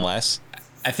 maybe even less.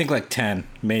 I think like 10,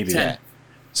 maybe. 10. Yeah.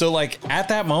 So like at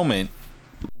that moment,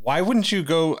 why wouldn't you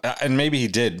go, and maybe he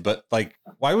did, but like,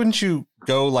 why wouldn't you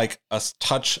go like a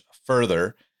touch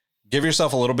further, give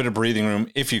yourself a little bit of breathing room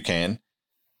if you can,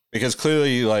 because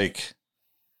clearly like,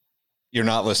 you're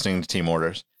not listening to team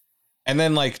orders. And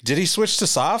then, like, did he switch to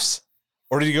softs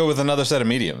or did he go with another set of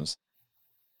mediums?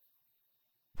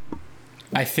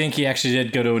 I think he actually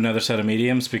did go to another set of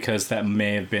mediums because that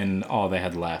may have been all they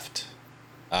had left.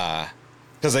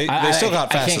 Because they still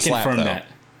got fastest lap, though. That.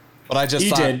 But I just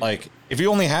thought, like, if you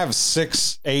only have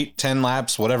 6, 8, 10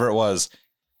 laps, whatever it was,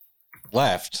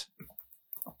 left,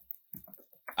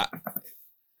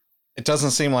 it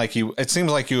doesn't seem like you. It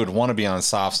seems like you would want to be on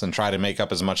softs and try to make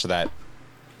up as much of the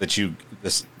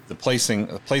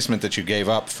placement that you gave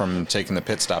up from taking the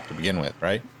pit stop to begin with,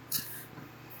 right?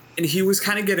 And he was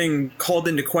kind of getting called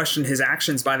into question his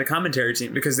actions by the commentary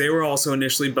team because they were also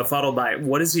initially befuddled by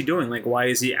what is he doing? Like, why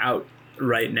is he out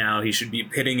right now? He should be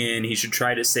pitting in. He should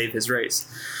try to save his race.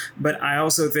 But I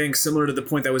also think, similar to the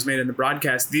point that was made in the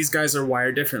broadcast, these guys are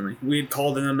wired differently. We had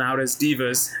called them out as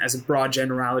divas, as a broad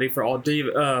generality for all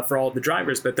the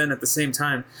drivers. But then at the same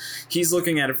time, he's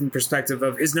looking at it from the perspective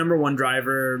of his number one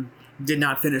driver did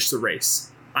not finish the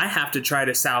race. I have to try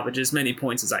to salvage as many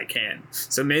points as I can.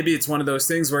 So maybe it's one of those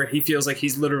things where he feels like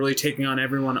he's literally taking on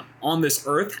everyone on this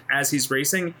earth as he's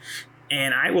racing.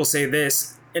 And I will say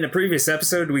this, in a previous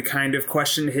episode, we kind of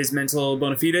questioned his mental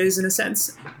bona fides in a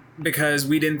sense, because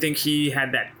we didn't think he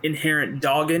had that inherent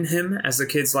dog in him, as the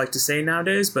kids like to say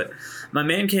nowadays. But my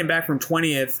man came back from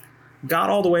 20th, got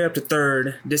all the way up to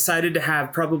 3rd, decided to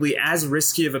have probably as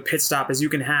risky of a pit stop as you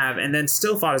can have, and then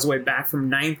still fought his way back from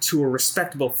 9th to a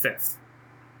respectable 5th.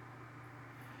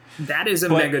 That is a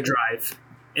mega drive,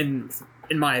 in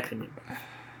my opinion.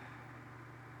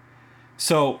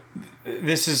 So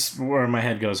this is where my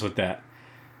head goes with that.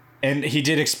 And he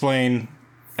did explain,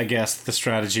 I guess, the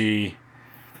strategy.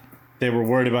 They were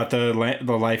worried about the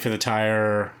life of the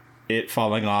tire, it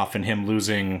falling off, and him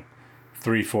losing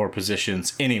 3-4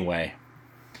 positions anyway.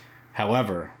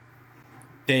 However,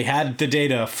 they had the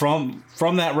data from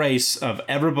that race of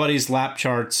everybody's lap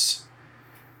charts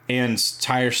and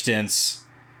tire stints.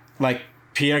 Like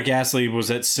Pierre Gasly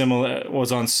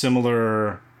was on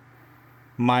similar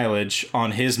mileage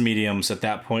on his mediums at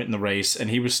that point in the race, and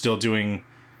he was still doing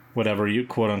whatever you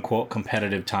quote unquote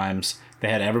competitive times. They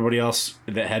had everybody else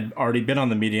that had already been on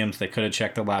the mediums. They could have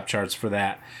checked the lap charts for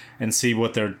that and see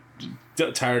what their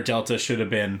tire delta should have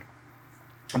been.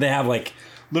 They have like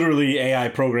literally AI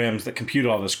programs that compute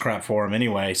all this crap for them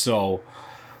anyway. So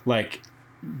like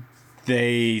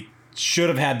they should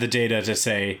have had the data to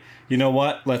say, you know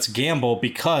what, let's gamble,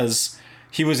 because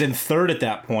he was in 3rd at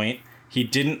that point. He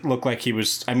didn't look like he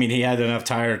was, I mean, he had enough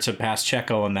tire to pass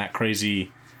Checo on that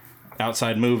crazy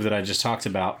outside move that I just talked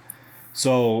about.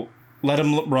 So let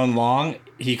him run long.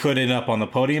 He could end up on the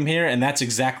podium here, and that's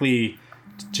exactly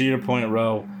to your point,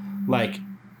 Ro. Like,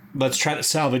 let's try to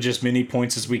salvage as many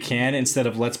points as we can instead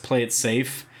of let's play it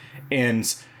safe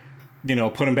and, you know,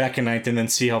 put him back in 9th and then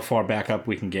see how far back up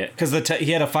we can get. Because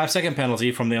he had a 5-second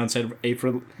penalty from the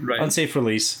unsafe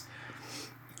release,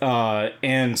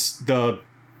 and the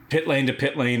pit lane to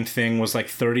pit lane thing was like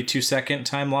 32-second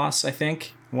time loss, I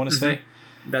think. I want to say.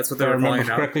 That's what they were calling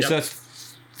out. Correctly. Yep. So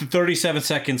that's 37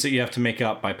 seconds that you have to make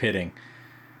up by pitting.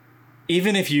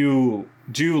 Even if you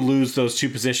do lose those 2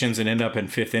 positions and end up in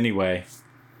 5th anyway,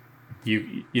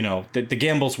 you know the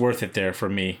gamble's worth it there for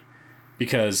me,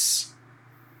 because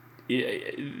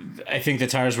I think the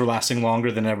tires were lasting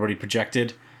longer than everybody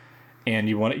projected, and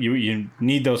you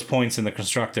need those points in the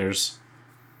constructors.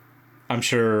 I'm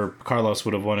sure Carlos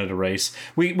would have wanted a race.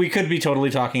 We could be totally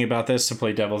talking about this to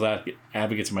play devil's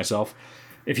advocate to myself.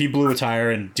 If he blew a tire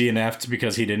and DNF'd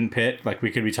because he didn't pit, like, we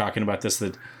could be talking about this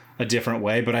a different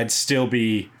way, but I'd still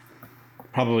be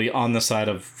probably on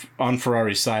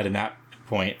Ferrari's side in that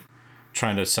point,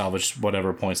 trying to salvage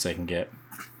whatever points they can get.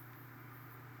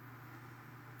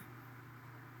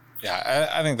 Yeah,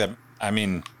 I think that, I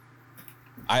mean,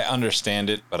 I understand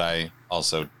it, but I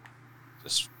also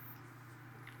just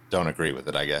don't agree with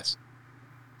it, I guess.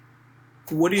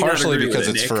 What do you Partially not agree because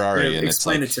with it's it, Nick? Ferrari, and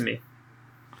explain it's it like, to me.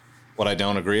 What I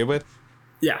don't agree with?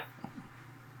 Yeah.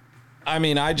 I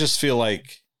mean, I just feel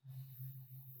like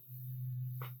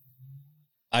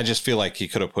he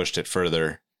could have pushed it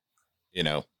further, you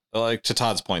know. Like, to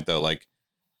Todd's point, though, like,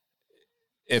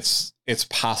 it's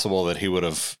possible that he would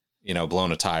have, you know,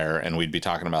 blown a tire, and we'd be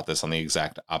talking about this on the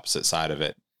exact opposite side of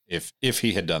it if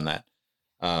he had done that.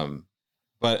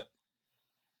 But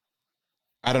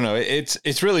I don't know.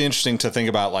 It's really interesting to think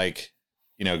about, like,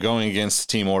 you know, going against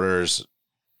team orders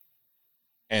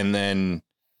and then,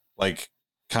 like,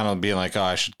 kind of being like, oh,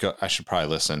 I should probably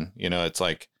listen. You know, it's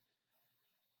like,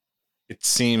 it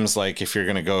seems like if you're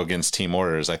going to go against team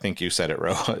orders, I think you said it,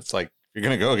 Ro. It's like, if you're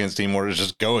going to go against team orders,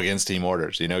 just go against team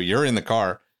orders. You know, you're in the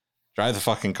car, drive the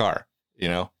fucking car, you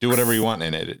know, do whatever you want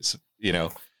in it. It's, you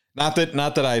know, not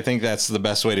that I think that's the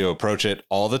best way to approach it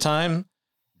all the time,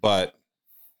 but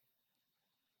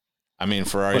I mean,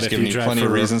 Ferrari's giving you plenty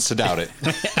of reasons to doubt it.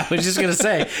 I was just going to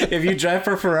say, if you drive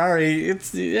for Ferrari,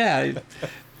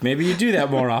 maybe you do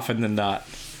that more often than not.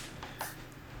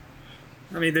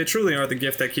 I mean, they truly are the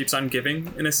gift that keeps on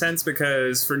giving, in a sense,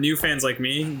 because for new fans like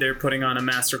me, they're putting on a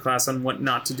masterclass on what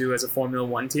not to do as a Formula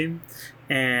One team.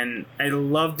 And I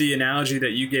love the analogy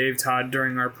that you gave, Todd,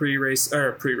 during our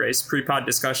pre-pod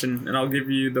discussion, and I'll give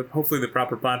you hopefully the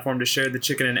proper platform to share the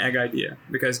chicken and egg idea,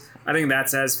 because I think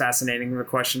that's as fascinating of a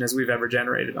question as we've ever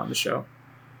generated on the show.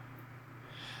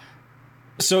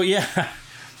 So, yeah,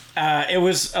 it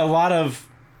was a lot of...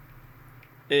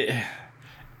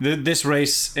 This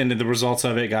race and the results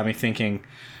of it got me thinking,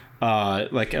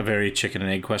 like a very chicken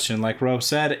and egg question, like Ro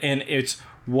said, and it's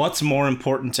what's more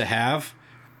important to have.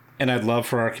 And I'd love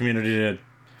for our community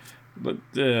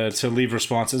to leave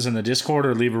responses in the Discord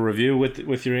or leave a review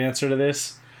with your answer to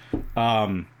this.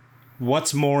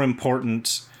 What's more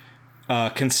important,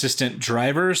 consistent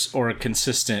drivers or a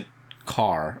consistent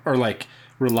car, or like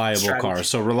reliable cars?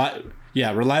 So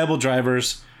reliable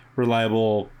drivers,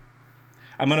 reliable.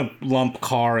 I'm going to lump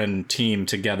car and team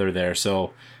together there.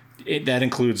 So that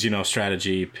includes, you know,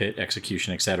 strategy, pit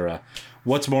execution, etc.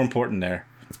 What's more important there?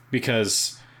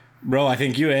 Because, bro, I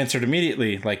think you answered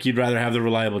immediately. Like, you'd rather have the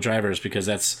reliable drivers because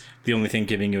that's the only thing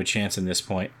giving you a chance in this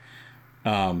point.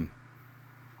 And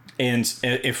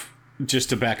if, just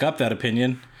to back up that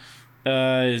opinion,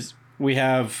 we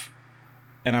have,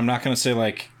 and I'm not going to say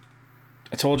like,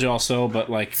 I told you also, but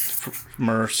like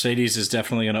Mercedes is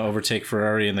definitely going to overtake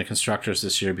Ferrari in the constructors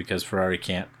this year because Ferrari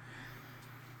can't.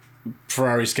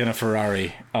 Ferrari's going to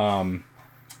Ferrari. And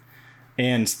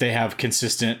they have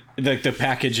consistent, like the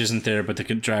package isn't there, but the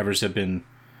drivers have been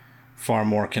far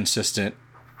more consistent.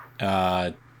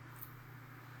 And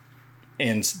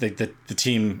the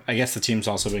team, I guess the team's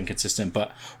also been consistent,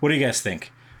 but what do you guys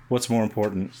think? What's more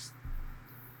important?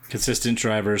 Consistent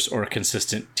drivers or a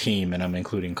consistent team? And I'm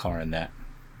including car in that.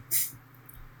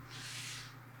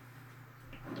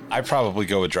 I'd probably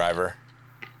go with driver.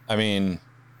 I mean,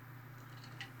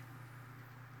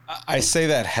 I say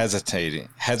that hesitantly.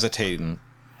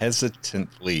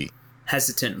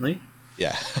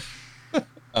 Yeah.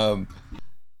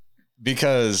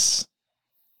 Because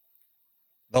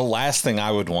the last thing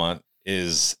I would want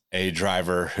is a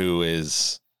driver who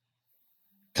is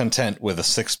content with a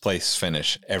 6th place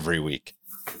finish every week.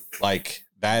 Like,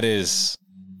 that is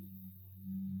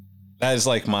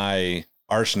like my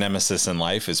arch nemesis in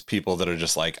life, is people that are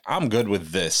just like, I'm good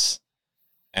with this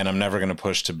and I'm never going to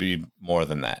push to be more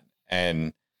than that.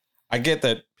 And I get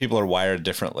that people are wired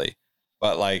differently,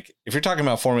 but like, if you're talking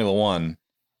about Formula One,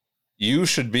 you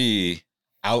should be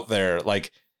out there.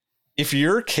 Like, if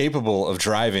you're capable of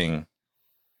driving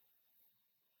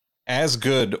as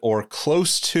good or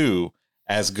close to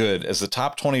as good as the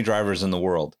top 20 drivers in the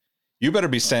world, you better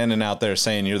be standing out there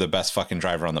saying you're the best fucking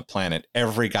driver on the planet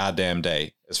every goddamn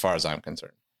day, as far as I'm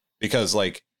concerned. Because,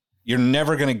 like, you're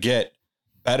never going to get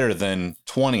better than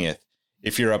 20th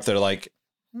if you're up there like,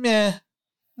 I'm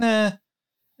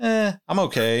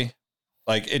okay.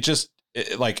 Like,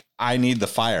 like, I need the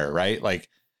fire, right? Like,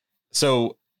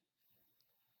 so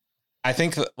I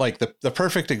think that, like, the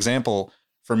perfect example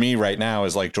for me right now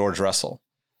is like George Russell.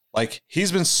 Like,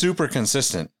 he's been super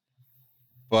consistent,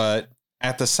 but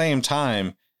at the same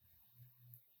time,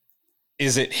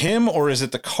 is it him or is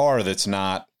it the car that's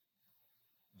not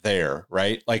there,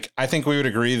 right? Like, I think we would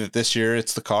agree that this year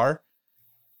it's the car.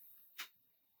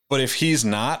 But if he's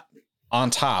not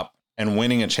on top and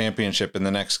winning a championship in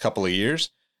the next couple of years,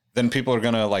 then people are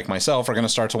going to, like myself, are going to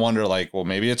start to wonder, like, well,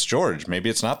 maybe it's George. Maybe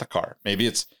it's not the car. Maybe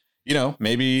it's, you know,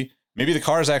 maybe maybe the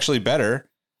car is actually better.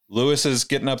 Lewis is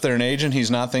getting up there in age and he's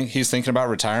thinking about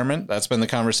retirement. That's been the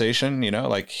conversation,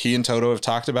 like he and Toto have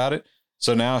talked about it.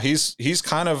 So now he's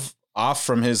kind of off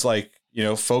from his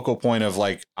focal point of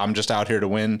I'm just out here to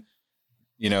win,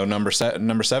 number 7,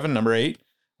 number 8.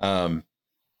 And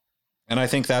I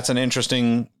think that's an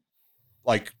interesting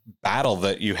battle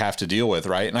that you have to deal with.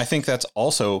 Right. And I think that's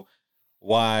also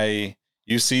why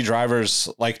you see drivers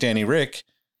like Danny Rick,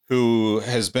 who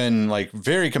has been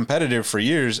very competitive for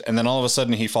years. And then all of a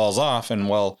sudden he falls off, and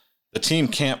the team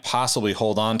can't possibly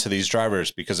hold on to these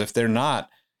drivers, because if they're not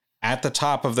at the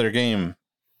top of their game,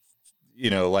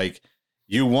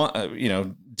 you want,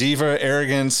 diva,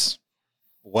 arrogance,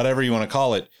 whatever you want to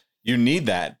call it, you need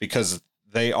that because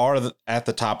they are at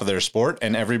the top of their sport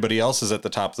and everybody else is at the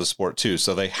top of the sport too.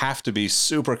 So they have to be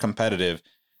super competitive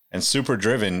and super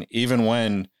driven, even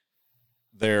when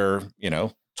they're,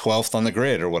 12th on the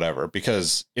grid or whatever,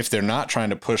 because if they're not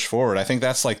trying to push forward, I think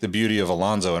that's the beauty of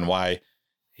Alonso and why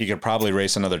he could probably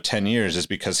race another 10 years is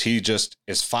because he just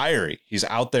is fiery. He's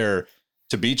out there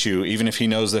to beat you, even if he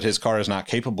knows that his car is not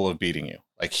capable of beating you.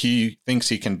 He thinks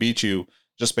he can beat you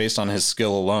just based on his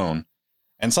skill alone.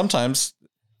 And sometimes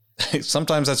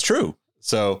that's true.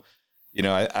 So,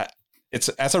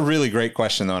 that's a really great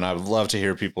question though. And I would love to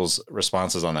hear people's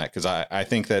responses on that. Cause I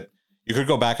think that you could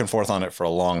go back and forth on it for a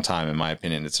long time. In my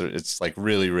opinion, it's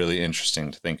really, really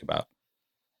interesting to think about.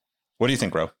 What do you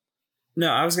think, Ro? No,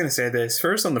 I was going to say this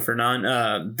first on the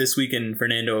Fernand. This weekend,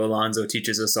 Fernando Alonso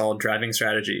teaches us all driving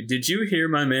strategy. Did you hear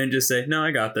my man just say, "No,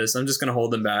 I got this. I'm just going to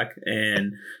hold them back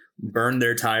and burn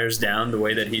their tires down the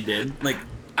way that he did"?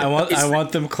 I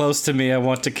want them close to me. I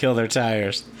want to kill their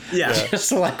tires. Yeah.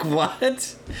 Just what?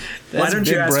 That's why don't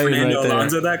you ask Fernando right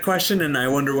Alonso that question? And I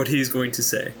wonder what he's going to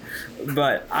say.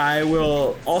 But I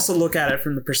will also look at it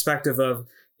from the perspective of,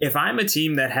 if I'm a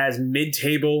team that has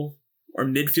mid-table or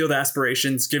midfield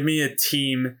aspirations, give me a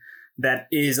team that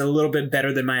is a little bit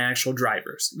better than my actual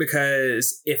drivers.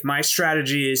 Because if my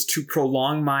strategy is to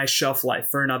prolong my shelf life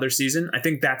for another season, I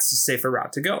think that's a safer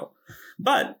route to go.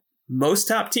 But most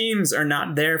top teams are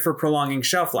not there for prolonging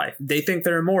shelf life. They think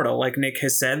they're immortal, like Nick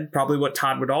has said, probably what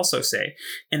Todd would also say.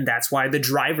 And that's why the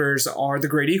drivers are the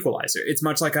great equalizer. It's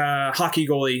much like a hockey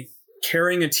goalie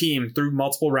carrying a team through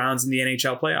multiple rounds in the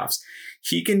NHL playoffs.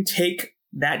 He can take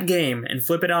that game and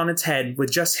flip it on its head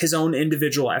with just his own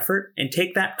individual effort and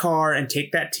take that car and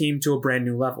take that team to a brand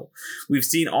new level. We've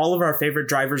seen all of our favorite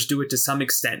drivers do it to some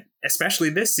extent,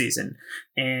 especially this season.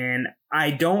 And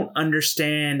I don't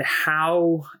understand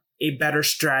how a better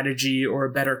strategy or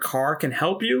a better car can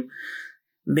help you.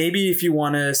 Maybe if you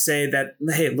want to say that,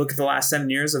 hey, look at the last 7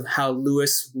 years of how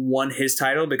Lewis won his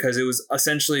title, because it was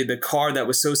essentially the car that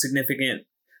was so significantly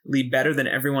better than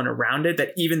everyone around it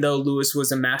that even though Lewis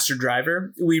was a master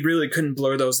driver, we really couldn't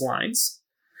blur those lines.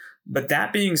 But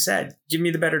that being said, give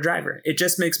me the better driver. It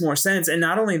just makes more sense. And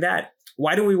not only that,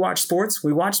 why do we watch sports?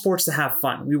 We watch sports to have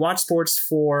fun. We watch sports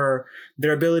for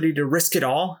their ability to risk it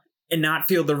all and not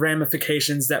feel the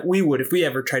ramifications that we would if we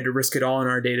ever tried to risk it all in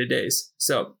our day-to-days.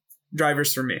 So,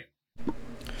 drivers for me.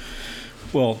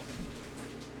 Well,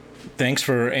 thanks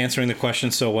for answering the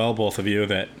question so well, both of you,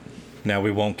 that now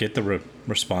we won't get the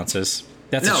responses.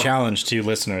 That's a challenge to you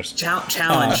listeners.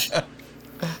 Challenge.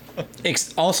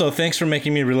 Also, thanks for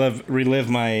making me relive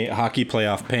my hockey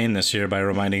playoff pain this year by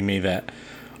reminding me that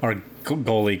our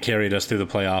goalie carried us through the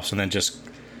playoffs and then just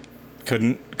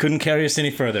couldn't carry us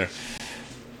any further.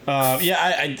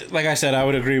 I like I said, I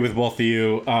would agree with both of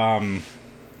you.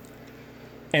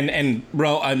 And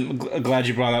bro, I'm glad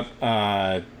you brought up,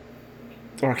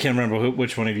 or I can't remember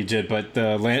which one of you did, but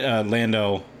the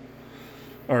Lando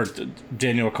or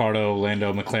Daniel Ricciardo,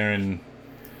 Lando McLaren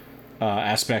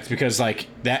aspect, because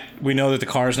that we know that the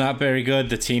car is not very good,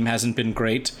 the team hasn't been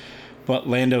great, but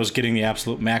Lando's getting the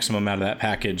absolute maximum out of that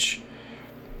package,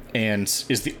 and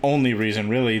is the only reason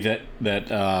really that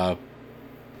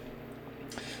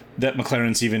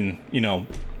McLaren's even,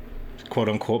 quote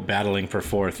unquote battling for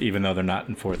fourth, even though they're not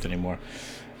in fourth anymore.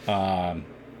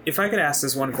 If I could ask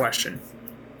this one question,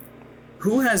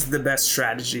 who has the best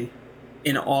strategy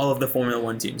in all of the Formula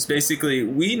One teams? Basically,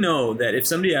 we know that if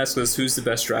somebody asks us who's the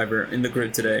best driver in the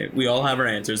grid today, we all have our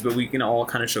answers, but we can all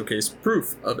kind of showcase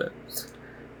proof of it.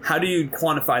 How do you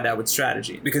quantify that with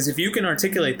strategy? Because if you can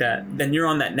articulate that, then you're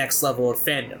on that next level of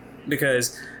fandom.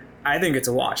 Because I think it's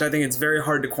a watch. I think it's very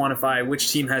hard to quantify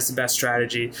which team has the best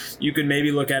strategy. You could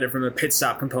maybe look at it from a pit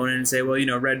stop component and say, well,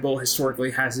 Red Bull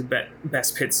historically has the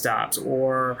best pit stops,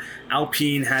 or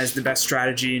Alpine has the best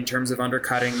strategy in terms of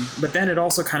undercutting. But then it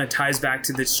also kind of ties back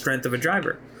to the strength of a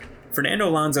driver. Fernando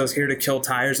Alonso is here to kill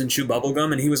tires and chew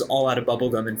bubblegum, and he was all out of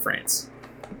bubblegum in France.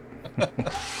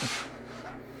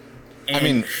 And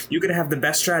I mean, you could have the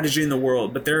best strategy in the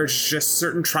world, but there is just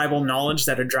certain tribal knowledge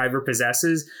that a driver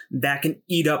possesses that can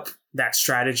eat up that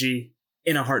strategy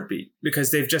in a heartbeat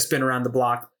because they've just been around the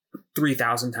block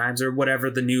 3,000 times or whatever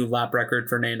the new lap record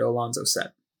Fernando Alonso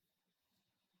set.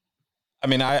 I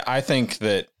mean, I think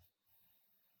that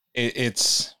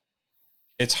it's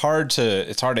hard to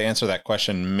answer that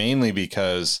question, mainly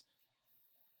because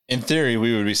in theory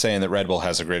we would be saying that Red Bull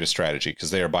has the greatest strategy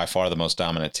because they are by far the most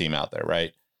dominant team out there,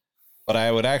 right? But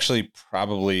I would actually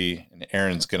probably, and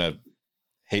Aaron's gonna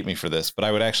hate me for this, but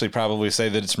I would actually probably say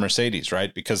that it's Mercedes,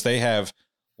 right? Because they have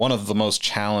one of the most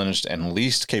challenged and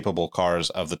least capable cars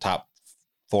of the top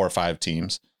 4 or 5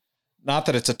 teams. Not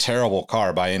that it's a terrible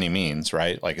car by any means,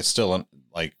 right? Like it's still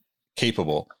like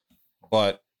capable,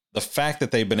 but the fact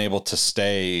that they've been able to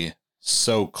stay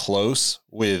so close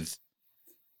with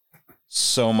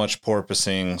so much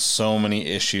porpoising, so many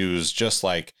issues, just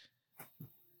like,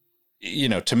 you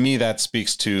know, to me, that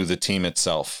speaks to the team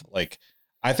itself. Like,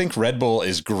 I think Red Bull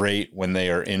is great when they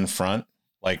are in front.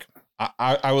 Like,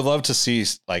 I would love to see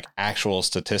like actual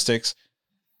statistics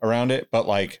around it, but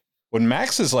like when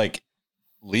Max is like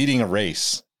leading a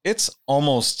race, it's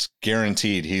almost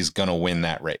guaranteed he's going to win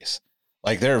that race.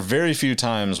 Like there are very few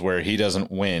times where he doesn't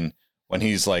win when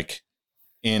he's like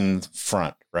in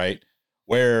front, right?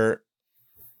 Where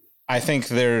I think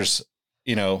there's,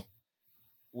 you know,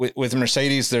 with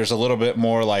Mercedes, there's a little bit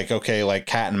more like, okay, like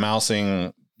cat and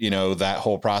mousing, you know, that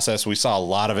whole process. We saw a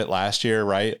lot of it last year,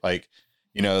 right? Like,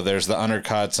 you know, there's the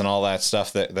undercuts and all that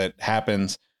stuff that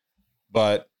happens,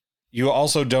 but you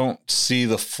also don't see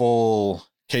the full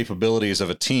capabilities of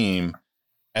a team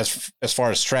as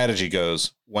far as strategy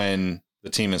goes when the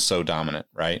team is so dominant,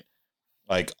 right?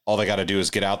 Like all they got to do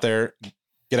is get out there,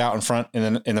 get out in front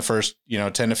in the first, you know,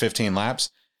 10 to 15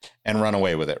 laps and run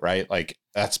away with it, right? Like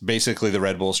that's basically the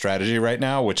Red Bull strategy right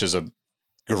now, which is a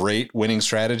great winning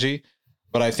strategy.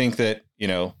 But I think that, you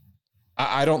know,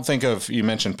 I don't think of, you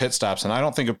mentioned pit stops, and I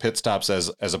don't think of pit stops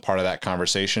as a part of that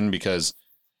conversation because,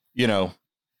 you know,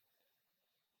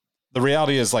 the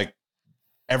reality is like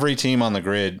every team on the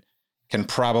grid can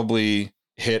probably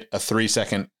hit a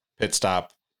 3-second pit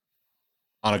stop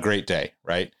on a great day,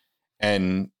 right?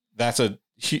 And that's a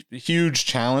huge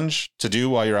challenge to do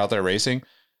while you're out there racing.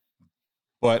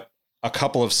 But a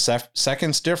couple of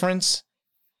seconds difference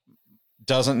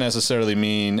doesn't necessarily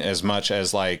mean as much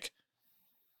as like,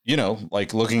 you know,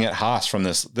 like looking at Haas from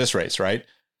this race, right?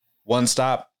 One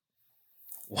stop,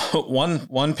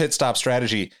 one pit stop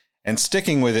strategy and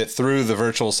sticking with it through the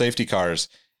virtual safety cars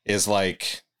is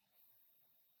like,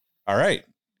 all right,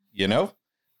 you know,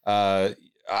 I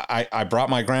brought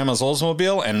my grandma's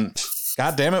Oldsmobile and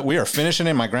God damn it, we are finishing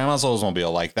in my grandma's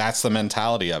Oldsmobile. Like that's the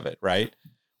mentality of it, right?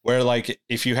 Where like,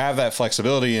 if you have that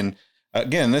flexibility, and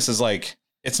again, this is like,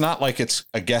 it's not like it's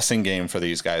a guessing game for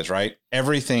these guys, right?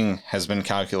 Everything has been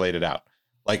calculated out.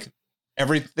 Like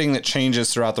everything that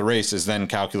changes throughout the race is then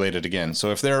calculated again.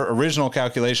 So if their original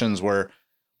calculations were,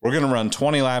 we're going to run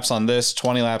 20 laps on this,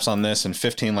 20 laps on this, and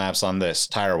 15 laps on this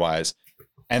tire wise,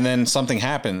 and then something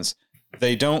happens,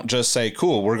 they don't just say,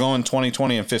 cool, we're going 20,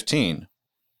 20, and 15.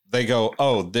 They go,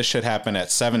 oh, this should happen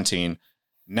at 17.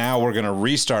 Now we're going to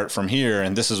restart from here.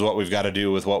 And this is what we've got to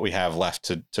do with what we have left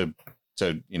to,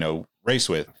 you know, race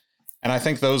with. And I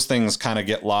think those things kind of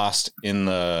get lost in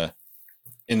the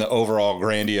overall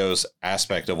grandiose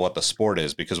aspect of what the sport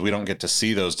is, because we don't get to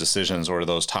see those decisions or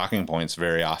those talking points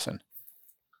very often.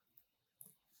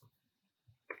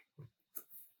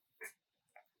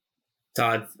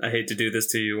 Todd, I hate to do this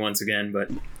to you once again, but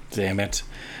damn it,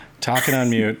 talking on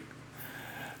mute.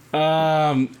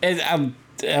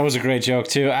 That was a great joke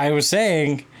too. I was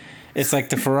saying it's like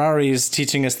the Ferraris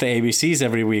teaching us the ABCs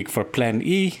every week for Plan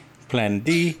E, Plan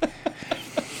D.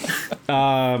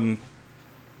 Yeah,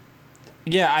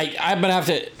 I'm gonna have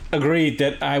to agree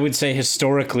that I would say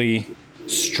historically,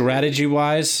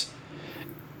 strategy-wise,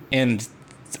 and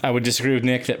I would disagree with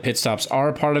Nick that pit stops are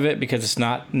a part of it because it's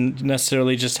not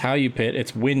necessarily just how you pit,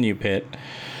 it's when you pit.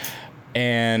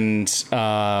 And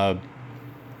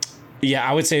yeah,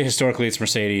 I would say historically it's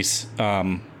Mercedes.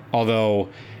 Although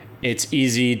it's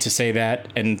easy to say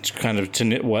that, and kind of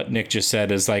to what Nick just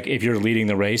said is like, if you're leading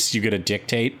the race, you get to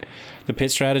dictate the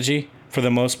pit strategy for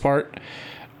the most part.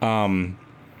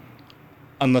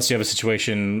 Unless you have a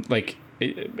situation like,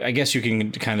 I guess you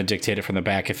can kind of dictate it from the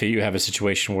back if you have a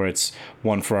situation where it's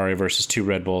one Ferrari versus 2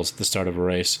 Red Bulls at the start of a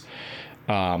race.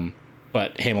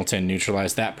 But Hamilton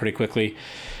neutralized that pretty quickly.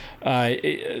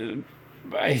 I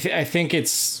think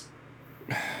it's,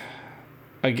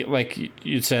 like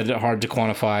you said, hard to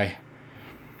quantify.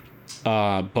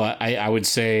 But I would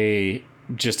say,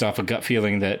 just off a gut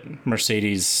feeling, that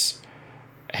Mercedes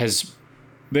has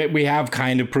that we have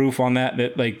kind of proof on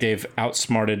that like they've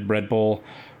outsmarted Red Bull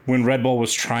when Red Bull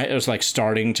was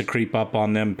starting to creep up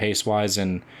on them pace wise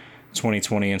in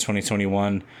 2020 and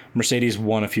 2021. Mercedes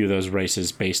won a few of those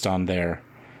races based on their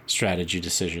strategy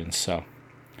decisions. So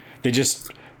they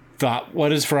just thought,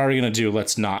 what is Ferrari going to do?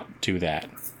 Let's not do that.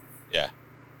 Yeah.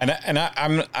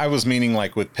 I was meaning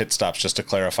like with pit stops, just to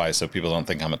clarify so people don't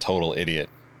think I'm a total idiot.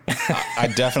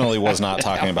 I definitely was not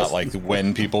talking about like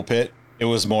when people pit. It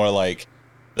was more like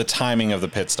the timing of the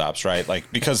pit stops, right? Like,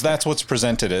 because that's what's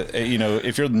presented. You know,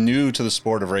 if you're new to the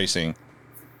sport of racing,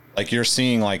 like you're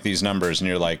seeing like these numbers and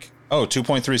you're like, oh,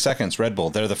 2.3 seconds, Red Bull,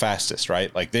 they're the fastest,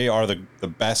 right? Like they are the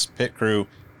best pit crew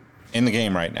in the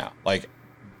game right now. Like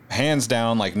hands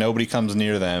down, like nobody comes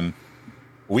near them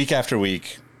week after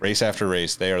week, race after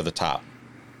race. They are the top.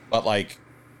 But like,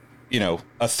 you know,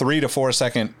 a 3 to 4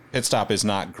 second pit stop is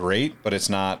not great, but it's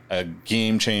not a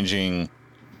game changing,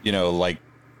 you know, like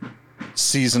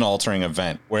season altering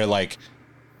event where like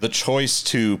the choice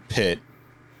to pit,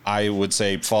 I would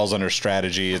say falls under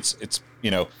strategy. It's,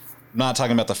 you know, I'm not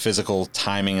talking about the physical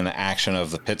timing and the action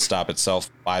of the pit stop itself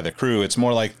by the crew. It's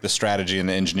more like the strategy and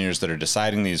the engineers that are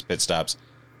deciding these pit stops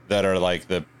that are like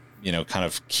the, you know, kind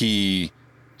of key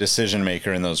decision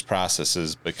maker in those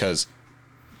processes, because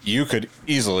you could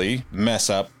easily mess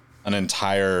up an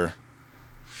entire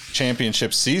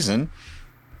championship season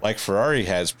like Ferrari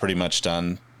has pretty much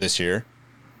done this year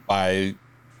by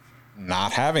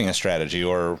not having a strategy,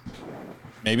 or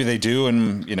maybe they do.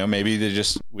 And, you know, maybe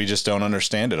we just don't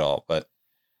understand it all. But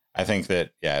I think that,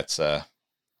 yeah, it's, I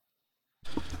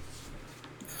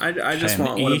just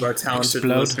want one of our talented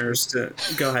listeners to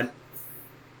go ahead.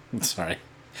 Sorry.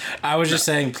 I was just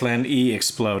saying Plan E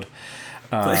explode.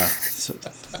 So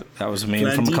that was a meme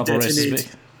Plan from D a couple detonate.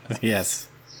 races. Yes.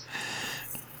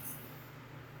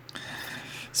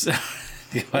 So,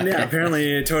 Yeah,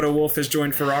 apparently Toto Wolff has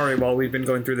joined Ferrari while we've been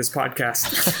going through this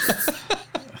podcast.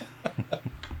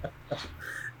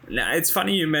 Now, it's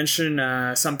funny you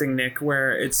mention something, Nick,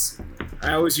 where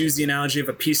I always use the analogy of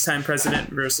a peacetime president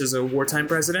versus a wartime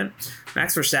president.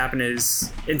 Max Verstappen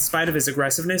is, in spite of his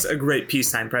aggressiveness, a great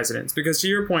peacetime president. Because to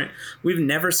your point, we've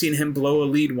never seen him blow a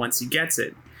lead once he gets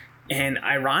it. And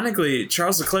ironically,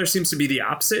 Charles Leclerc seems to be the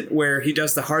opposite, where he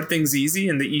does the hard things easy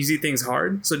and the easy things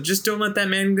hard. So just don't let that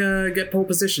man get pole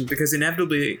position, because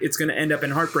inevitably it's going to end up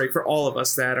in heartbreak for all of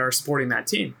us that are supporting that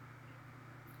team.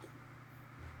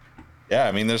 yeah,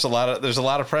 I mean, there's a lot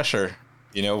of pressure,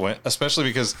 you know, especially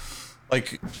because,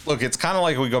 like, look, it's kind of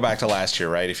like we go back to last year,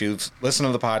 right? If you've listened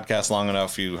to the podcast long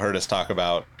enough, you heard us talk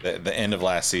about the end of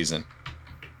last season.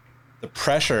 The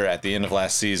pressure at the end of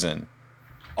last season,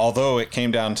 although it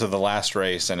came down to the last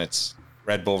race and it's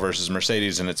Red Bull versus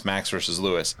Mercedes and it's Max versus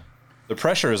Lewis, the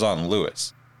pressure is on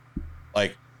Lewis.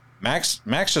 Like, Max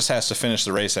just has to finish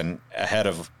the race ahead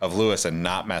of Lewis and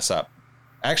not mess up.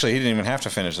 Actually, he didn't even have to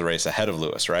finish the race ahead of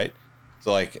Lewis, right?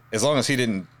 So like, as long as he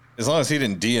didn't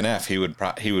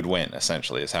DNF, he would win,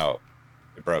 essentially, is how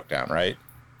it broke down, right?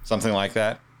 Something like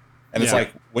that. And it's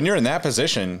like, when you're in that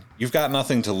position, you've got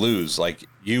nothing to lose. Like,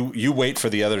 you wait for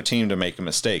the other team to make a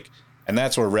mistake. And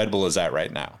that's where Red Bull is at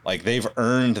right now. Like, they've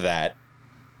earned that.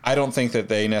 I don't think that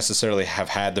they necessarily have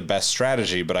had the best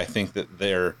strategy, but I think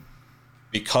that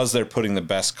because they're putting the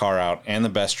best car out and the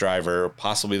best driver,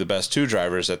 possibly the best two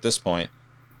drivers at this point,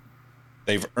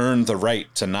 they've earned the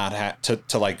right to not have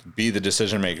to like be the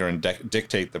decision maker and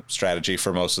dictate the strategy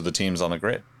for most of the teams on the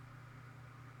grid.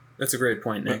 That's a great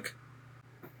point, Nick.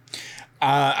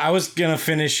 I was going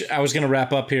to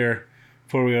wrap up here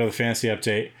before we go to the fantasy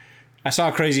update. I saw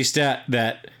a crazy stat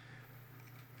that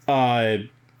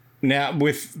now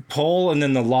with pole and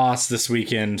then the loss this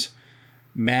weekend,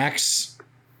 Max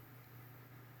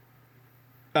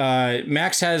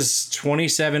has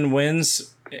 27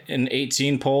 wins and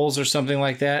 18 poles or something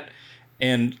like that,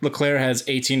 and Leclerc has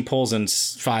 18 poles and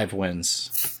 5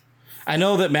 wins. I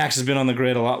know that Max has been on the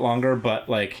grid a lot longer, but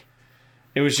like,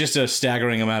 it was just a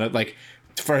staggering amount of, like,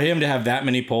 for him to have that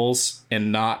many poles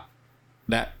and not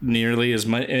that nearly as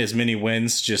many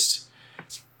wins just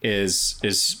is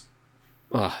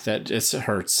that it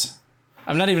hurts.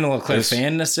 I'm not even a Leclerc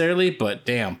fan necessarily, but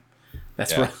damn,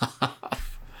 that's rough.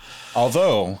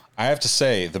 Although I have to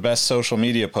say, the best social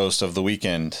media post of the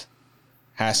weekend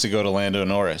has to go to Lando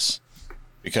Norris,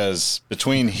 because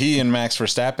between he and Max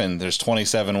Verstappen, there's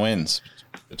 27 wins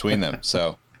between them.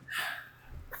 So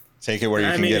take it where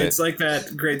you can get it. It's like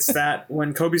that great stat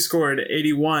when Kobe scored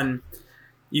 81.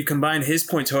 You combine his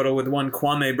point total with one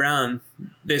Kwame Brown,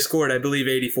 they scored, I believe,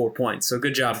 84 points. So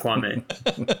good job, Kwame.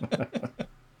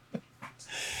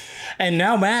 And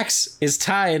now Max is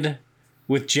tied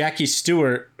with Jackie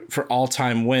Stewart for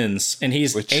all-time wins, and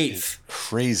he's Which 8th. Is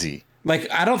crazy.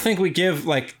 Like, I don't think we give,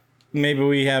 like, maybe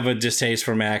we have a distaste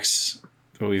for Max,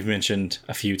 who we've mentioned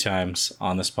a few times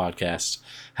on this podcast.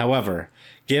 However,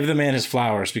 give the man his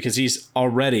flowers, because he's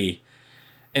already,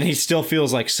 and he still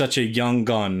feels like such a young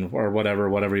gun, or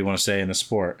whatever you want to say in the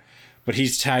sport, but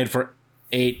he's tied for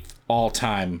 8th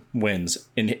all-time wins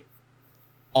in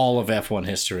all of F1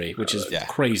 history, which is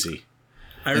crazy.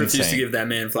 I refuse Insane. to give that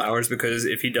man flowers, because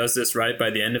if he does this right by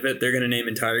the end of it, they're going to name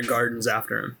entire gardens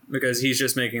after him, because he's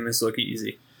just making this look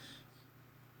easy.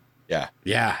 Yeah.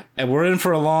 Yeah, and we're in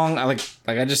for a long, like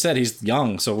I just said, he's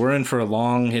young, so we're in for a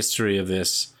long history of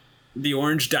this. The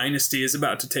Orange Dynasty is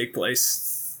about to take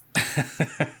place.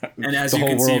 And as The you whole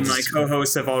can see, world my is-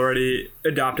 co-hosts have already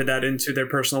adopted that into their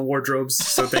personal wardrobes,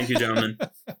 so thank you, gentlemen.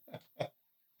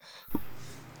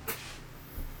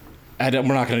 We're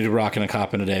not going to do rockin' and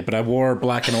coppin' today, but I wore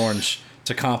black and orange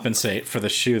to compensate for the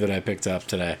shoe that I picked up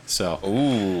today. So,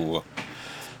 Ooh.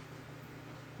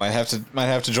 Might have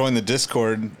to join the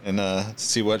Discord and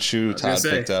see what shoe Todd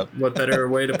picked up. What better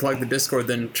way to plug the Discord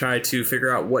than try to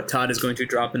figure out what Todd is going to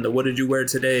drop in the What Did You Wear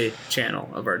Today channel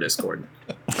of our Discord.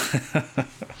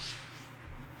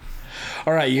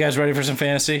 all right, you guys ready for some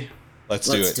fantasy? Let's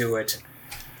do it.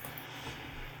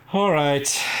 All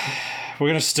right, we're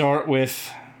going to start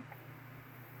with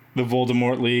the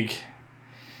Voldemort League.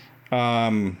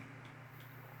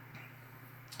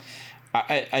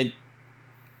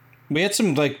 We had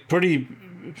some like pretty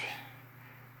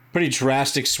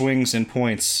drastic swings in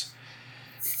points.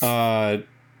 Like,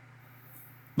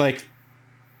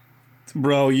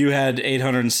 bro, you had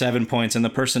 807 points, and the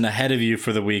person ahead of you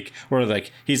for the week, or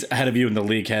like he's ahead of you in the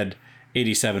league, had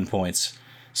 87 points.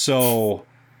 So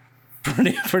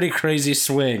pretty crazy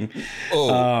swing.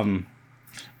 Oh.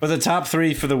 But the top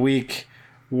 3 for the week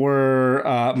were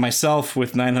myself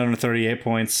with 938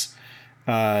 points,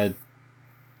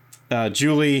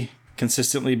 Julie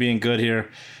consistently being good here,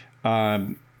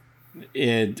 with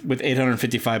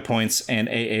 855 points,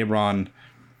 and Ron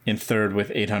in third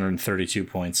with 832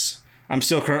 points. I'm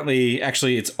still currently,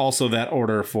 actually, it's also that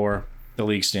order for the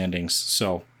league standings.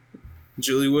 So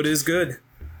Julie Wood is good.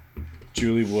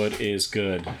 Julie Wood is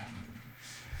good.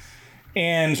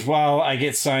 And while I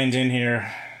get signed in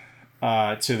here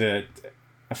to the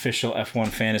official F1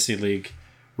 Fantasy League,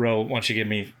 Ro, why don't you give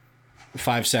me a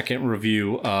 5-second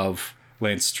review of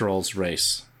Lance Stroll's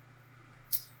race?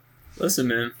 Listen,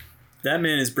 man. That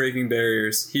man is breaking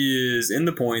barriers. He is in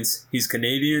the points. He's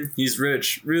Canadian. He's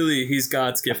rich. Really, he's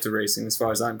God's gift to racing as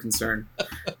far as I'm concerned.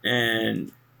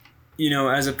 And, you know,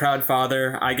 as a proud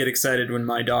father, I get excited when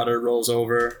my daughter rolls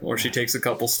over or she takes a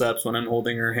couple steps when I'm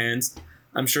holding her hands.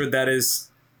 I'm sure that is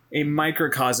a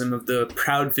microcosm of the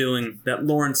proud feeling that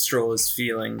Lawrence Stroll is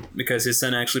feeling because his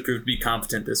son actually proved to be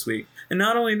competent this week. And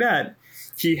not only that,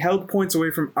 he held points away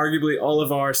from arguably all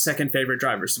of our second favorite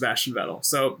drivers, Sebastian Vettel.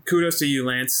 So kudos to you,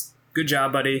 Lance. Good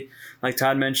job, buddy. Like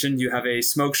Todd mentioned, you have a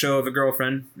smoke show of a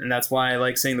girlfriend, and that's why I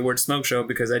like saying the word smoke show,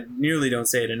 because I nearly don't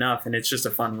say it enough, and it's just a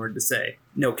fun word to say.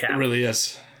 No cap. It really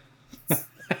is.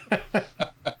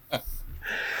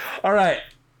 All right.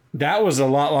 That was a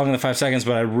lot longer than 5 seconds,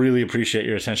 but I really appreciate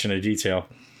your attention to detail.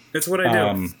 That's what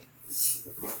I do.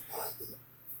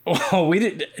 Well,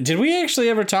 did we actually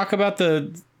ever talk about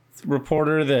the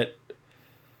reporter that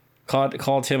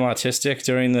called him autistic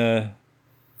during the...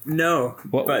 No,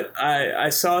 but I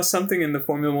saw something in the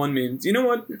Formula One memes. You know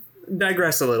what?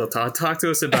 Digress a little, Todd. Talk to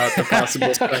us about the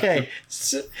possible Okay.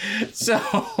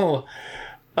 So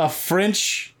a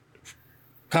French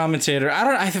commentator,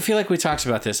 I feel like we talked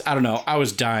about this. I don't know. I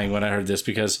was dying when I heard this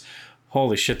because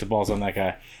holy shit, the ball's on that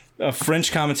guy. A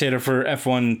French commentator for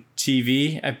F1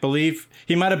 TV, I believe.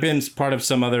 He might have been part of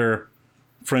some other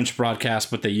French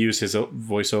broadcast, but they use his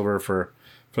voiceover for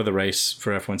the race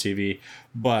for F1 TV.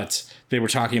 But they were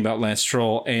talking about Lance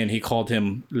Stroll, and he called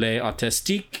him Le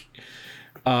Autistique,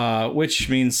 which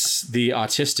means the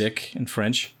autistic in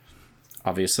French,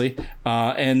 obviously.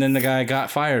 And then the guy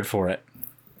got fired for it.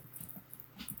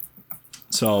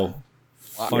 So,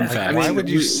 fun fact. I mean, Why would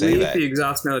you say that? The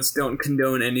exhaust notes don't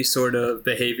condone any sort of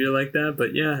behavior like that.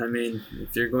 But yeah, I mean,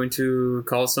 if you're going to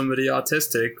call somebody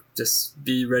autistic, just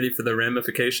be ready for the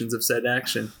ramifications of said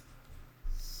action.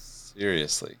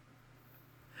 Seriously.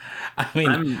 I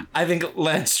mean, I think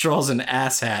Lance Stroll's an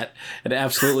asshat and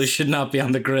absolutely should not be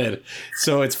on the grid.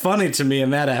 So it's funny to me in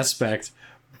that aspect.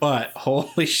 But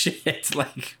holy shit,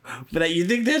 like, but you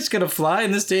think that's going to fly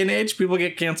in this day and age? People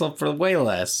get canceled for way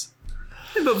less.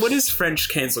 Yeah, but what is French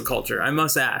cancel culture? I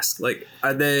must ask. Like,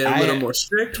 are they a little more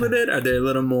strict with it? Are they a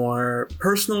little more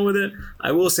personal with it?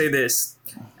 I will say this.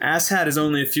 Asshat is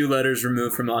only a few letters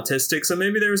removed from autistic, so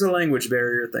maybe there's a language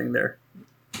barrier thing there.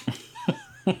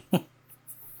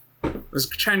 I was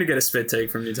trying to get a spit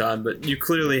take from you, Todd, but you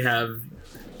clearly have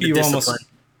the You discipline.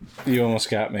 almost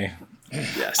got me.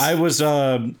 Yes. I was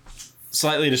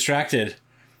slightly distracted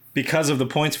because of the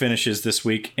points finishes this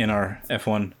week in our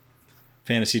F1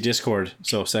 Fantasy Discord.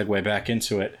 So segue back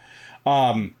into it.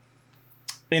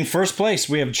 In first place,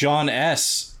 we have John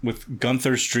S. with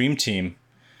Gunther's Dream Team,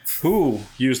 who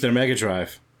used their Mega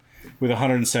Drive with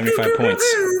 175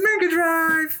 points. Mega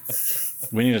Drive!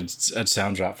 We need a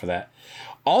sound drop for that.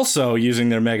 Also using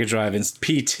their Mega Drive in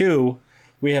P2,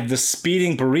 we have the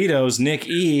Speeding Burritos, Nick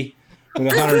E., with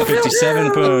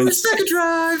 157 points. Mega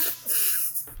Drive!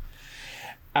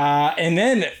 And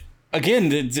then, again,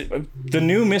 the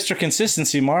new Mr.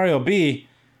 Consistency, Mario B.,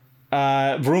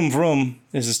 Vroom Vroom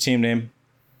is his team name,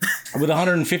 with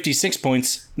 156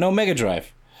 points, no Mega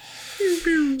Drive.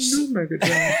 No Mega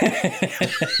Drive.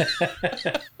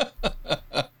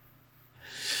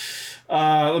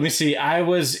 Let me see. I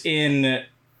was in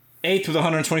 8th with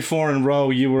 124 in a row.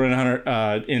 You were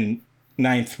in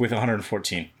 9th with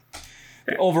 114.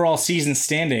 The overall season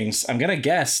standings, I'm going to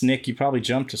guess, Nick, you probably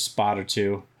jumped a spot or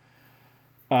two.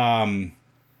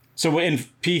 So in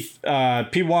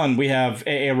P1, we have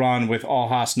Aaron with All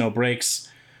Haas, No Brakes.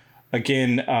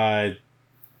 Again,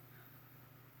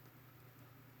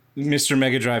 Mr.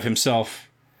 Mega Drive himself,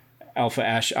 Alpha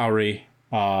Ash Auri,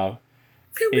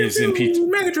 is in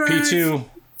P2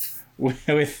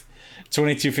 with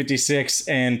 2256,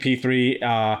 and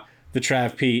P3, the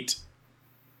Trav Pete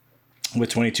with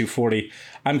 2240.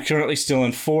 I'm currently still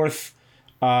in 4th.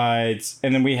 And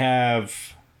then we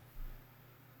have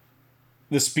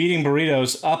the Speeding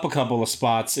Burritos up a couple of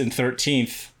spots in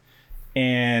 13th.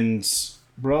 And,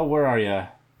 bro, where are you?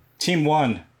 Team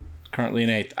 1, currently in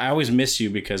 8th. I always miss you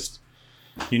because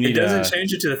you need It doesn't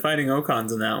change it to the Fighting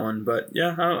Ocons in that one, but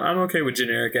yeah, I'm okay with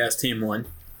generic ass Team 1.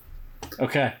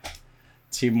 Okay.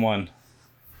 Team 1.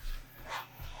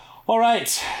 All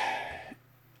right.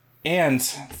 And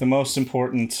the most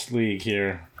important league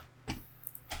here.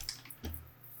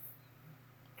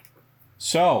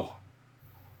 So,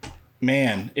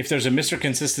 man, if there's a Mr.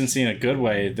 Consistency in a good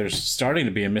way, there's starting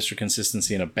to be a Mr.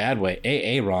 Consistency in a bad way.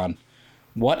 Ron,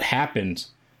 what happened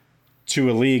to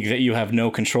a league that you have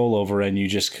no control over and you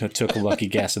just took a lucky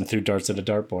guess and threw darts at a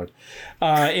dartboard?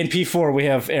 In P4, we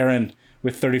have Aaron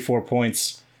with 34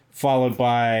 points, followed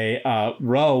by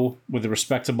Roe with a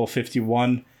respectable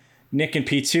 51. Nick in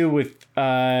P2 with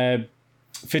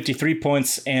 53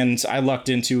 points, and I lucked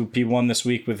into P1 this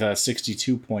week with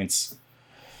 62 points.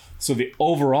 So the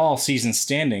overall season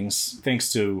standings,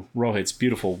 thanks to Rohit's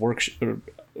beautiful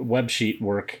web sheet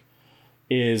work,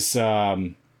 is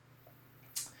in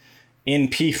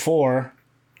P4,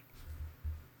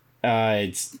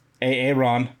 it's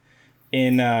Aaron.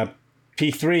 In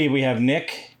P3, we have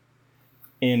Nick.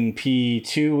 In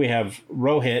P2, we have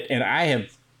Rohit, and I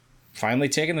have finally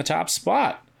taken the top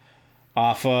spot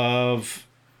off of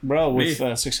with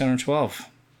 612.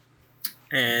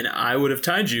 And I would have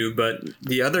tied you, but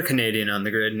the other Canadian on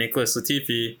the grid, Nicholas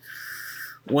Latifi,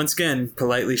 once again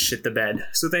politely shit the bed.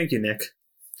 So thank you, Nick.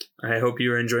 I hope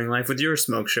you are enjoying life with your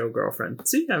smoke show girlfriend.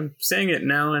 See, I'm saying it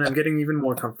now, and I'm getting even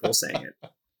more comfortable saying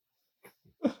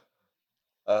it.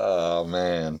 Oh,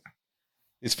 man.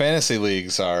 These fantasy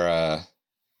leagues are...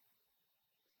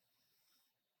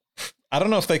 I don't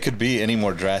know if they could be any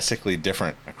more drastically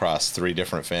different across 3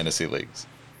 different fantasy leagues.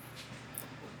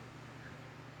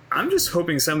 I'm just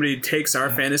hoping somebody takes our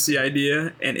fantasy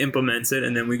idea and implements it,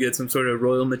 and then we get some sort of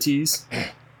Royal Matisse.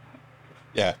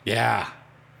 Yeah. Yeah.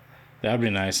 That would be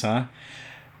nice, huh?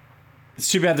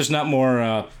 It's too bad there's not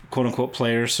more quote-unquote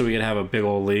players, so we could have a big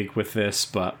old league with this,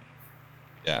 but...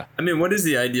 Yeah. I mean, what is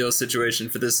the ideal situation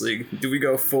for this league? Do we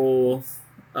go full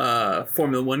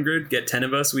Formula 1 grid, get 10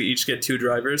 of us, we each get 2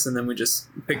 drivers, and then we just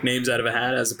pick names out of a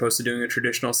hat as opposed to doing a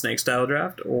traditional snake-style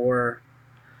draft? Or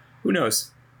who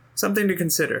knows? Something to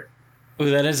consider. Ooh,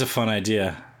 that is a fun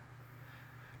idea.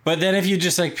 But then if you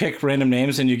just pick random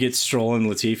names and you get Stroll and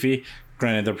Latifi,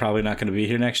 granted they're probably not going to be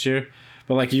here next year,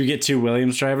 but you get 2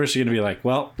 Williams drivers, you're going to be like,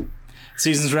 well,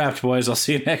 season's wrapped, boys. I'll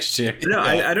see you next year. No,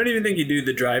 I don't even think you do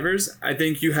the drivers. I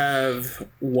think you have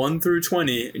 1 through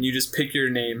 20 and you just pick your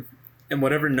name, and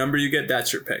whatever number you get,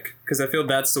 that's your pick. Because I feel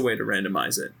that's the way to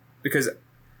randomize it. Because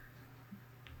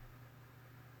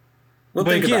but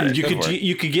again, you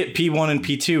could get P1 and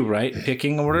P2, right?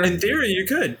 Picking order. In theory, you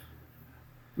could.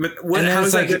 But how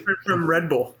is that different from Red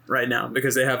Bull right now?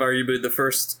 Because they have arguably the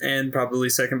first and probably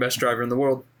second best driver in the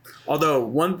world. Although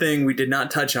one thing we did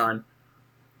not touch on,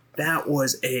 that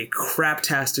was a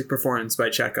craptastic performance by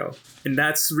Checo, and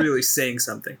that's really saying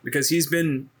something because he's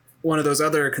been one of those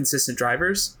other consistent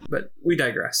drivers. But we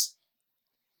digress.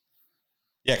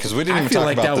 Yeah, because we didn't even feel talk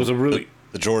like about that was a really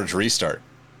the George restart.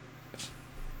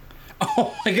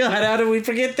 Oh my god, how did we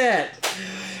forget that?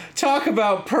 Talk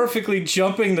about perfectly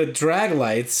jumping the drag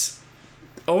lights.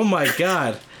 Oh my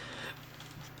god.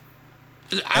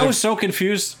 I was so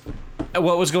confused at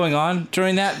what was going on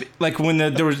during that. Like when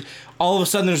there was all of a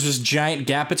sudden there's this giant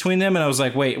gap between them, and I was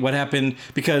like, wait, what happened?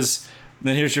 Because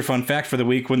then here's your fun fact for the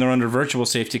week. When they're under virtual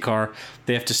safety car,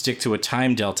 they have to stick to a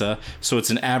time delta. So it's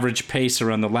an average pace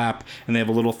around the lap, and they have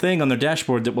a little thing on their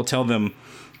dashboard that will tell them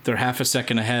they're half a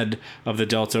second ahead of the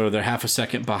delta or they're half a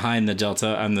second behind the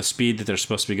delta on the speed that they're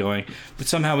supposed to be going. But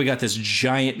somehow we got this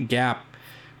giant gap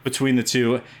between the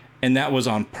two, and that was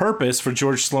on purpose for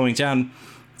George slowing down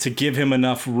to give him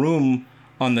enough room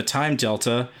on the time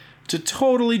delta to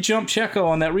totally jump Checo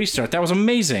on that restart. That was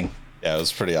amazing. Yeah, it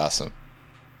was pretty awesome.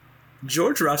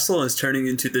 George Russell is turning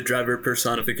into the driver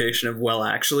personification of well,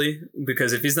 actually,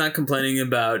 because if he's not complaining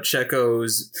about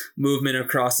Checo's movement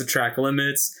across the track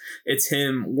limits, it's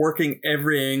him working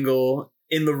every angle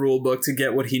in the rule book to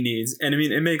get what he needs. And I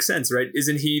mean, it makes sense, right?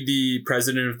 Isn't he the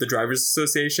president of the Drivers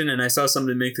Association? And I saw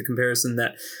somebody make the comparison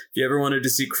that if you ever wanted to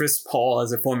see Chris Paul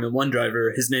as a Formula One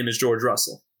driver, his name is George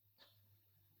Russell.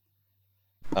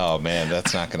 Oh man,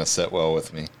 that's not going to sit well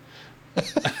with me.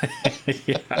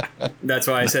 Yeah. That's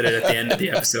why I said it at the end of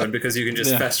the episode, because you can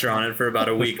just fester on it for about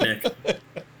a week, Nick.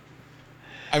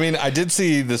 I mean, I did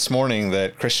see this morning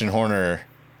that Christian Horner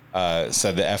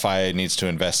said the FIA needs to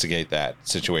investigate that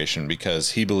situation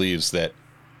because he believes that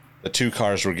the two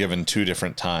cars were given two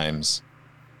different times.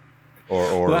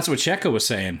 Or well, that's what Checo was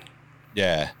saying.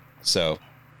 Yeah. So,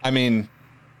 I mean,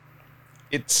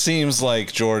 it seems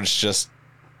like George just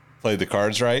played the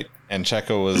cards right and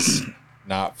Checo was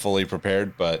not fully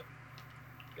prepared, but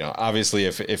you know, obviously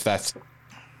if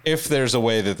there's a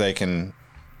way that they can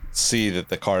see that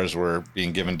the cars were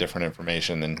being given different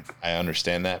information, then I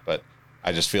understand that, but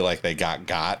I just feel like they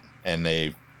got and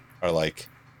they are like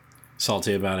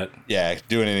salty about it. Yeah,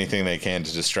 doing anything they can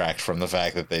to distract from the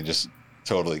fact that they just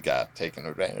totally got taken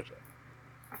advantage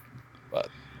of. But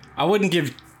I wouldn't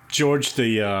give George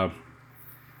the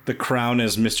crown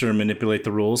as Mr. Manipulate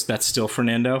the Rules. That's still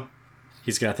Fernando.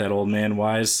 He's got that old man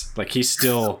wise. Like he's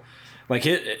still like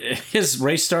his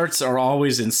race starts are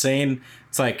always insane.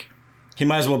 It's like he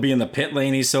might as well be in the pit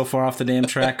lane. He's so far off the damn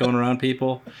track going around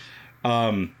people.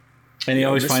 And he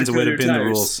always finds a way to bend the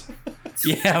rules.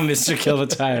 Yeah, Mr. Kill the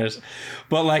Tires.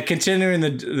 But like continuing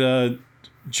the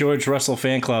George Russell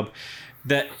fan club,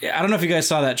 that I don't know if you guys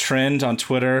saw that trend on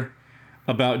Twitter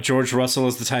about George Russell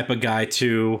as the type of guy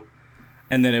to,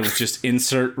 and then it was just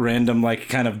insert random like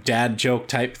kind of dad joke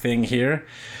type thing here.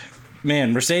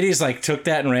 Man, Mercedes like took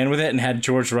that and ran with it and had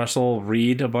George Russell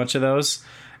read a bunch of those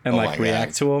and like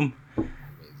react to them.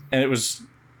 And it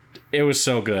was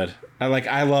so good.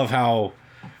 I love how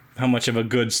much of a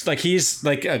good, like he's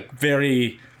like a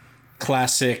very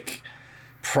classic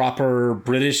proper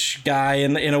British guy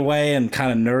in a way and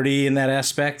kind of nerdy in that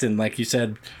aspect, and like you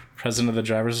said, president of the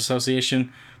Drivers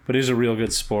Association, but he's a real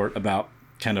good sport about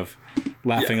kind of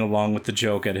laughing along with the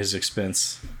joke at his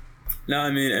expense. No,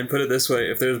 I mean, and put it this way,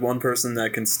 if there's one person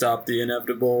that can stop the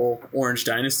inevitable Orange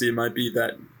Dynasty, it might be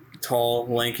that tall,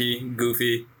 lanky,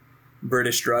 goofy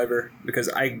British driver,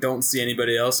 because I don't see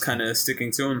anybody else kind of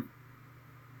sticking to him.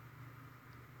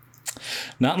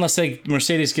 Not unless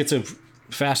Mercedes gets a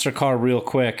faster car real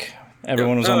quick.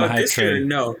 Everyone was on the hype train.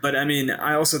 No, but I mean,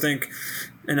 I also think,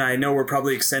 and I know we're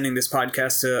probably extending this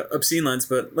podcast to obscene lengths,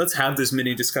 but let's have this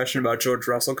mini discussion about George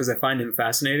Russell because I find him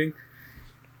fascinating.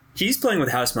 He's playing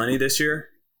with house money this year.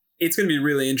 It's going to be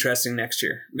really interesting next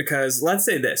year because let's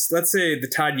say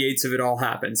the Todd Yates of it all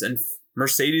happens and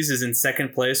Mercedes is in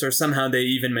second place, or somehow they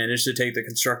even manage to take the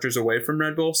constructors away from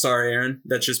Red Bull. Sorry, Aaron,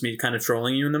 that's just me kind of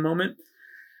trolling you in the moment.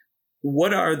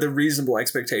 What are the reasonable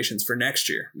expectations for next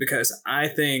year? Because I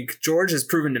think George has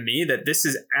proven to me that this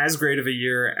is as great of a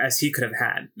year as he could have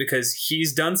had, because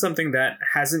he's done something that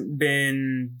hasn't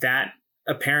been that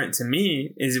apparent to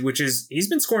me, which is he's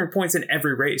been scoring points in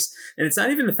every race. And it's not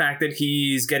even the fact that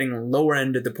he's getting lower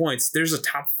end of the points. There's a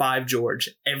top 5 George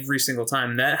every single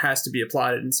time. That has to be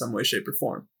applauded in some way, shape, or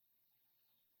form.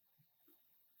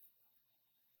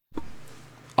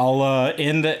 I'll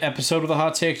end the episode with a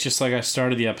hot take, just like I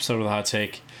started the episode with a hot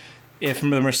take. If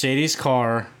the Mercedes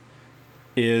car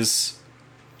is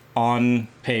on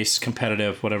pace,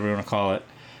 competitive, whatever you want to call it,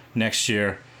 next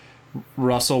year,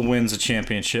 Russell wins a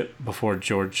championship before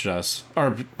George does.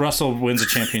 Or Russell wins a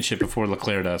championship before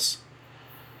Leclerc does.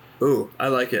 Ooh, I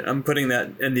like it. I'm putting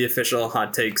that in the official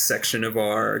hot takes section of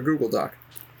our Google Doc.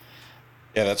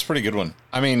 Yeah, that's a pretty good one.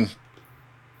 I mean,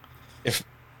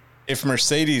 if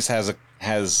Mercedes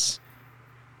has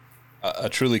a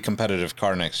truly competitive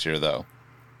car next year, though,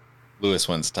 Lewis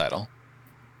wins the title.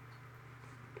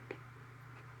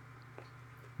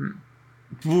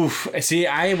 Oof. See,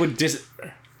 I would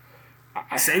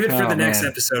Save it for the next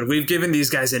man. episode. We've given these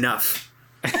guys enough.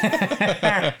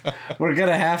 We're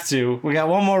gonna have to. We got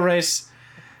one more race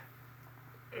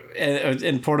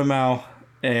in Portimao,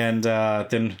 and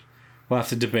then we'll have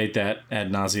to debate that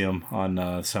ad nauseum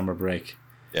on summer break.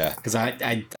 Yeah, Because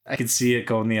I could see it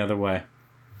going the other way.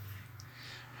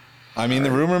 I mean,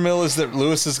 the rumor mill is that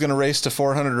Lewis is going to race to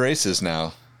 400 races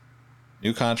now.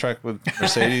 New contract with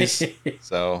Mercedes.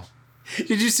 So,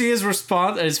 did you see his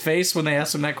response, his face when they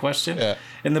asked him that question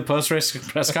in the post-race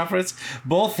press conference?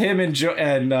 Both him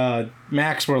and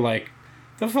Max were like,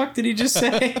 "The fuck did he just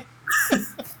say?"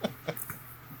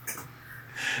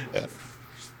 Yeah.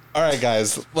 All right,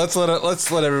 guys, let's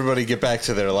let everybody get back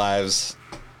to their lives.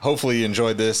 Hopefully you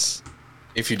enjoyed this.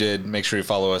 If you did, make sure you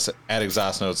follow us at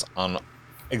Exhaust Notes on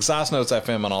Exhaust Notes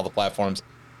FM on all the platforms.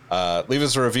 Leave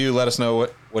us a review. Let us know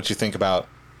what you think about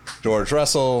George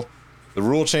Russell, the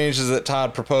rule changes that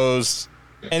Todd proposed,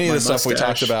 any of the stuff we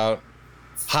talked about.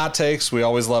 Hot takes. We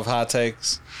always love hot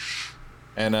takes.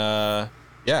 And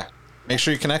yeah, make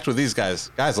sure you connect with these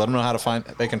guys. Guys, let them know how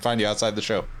they can find you outside the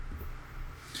show.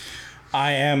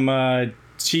 I am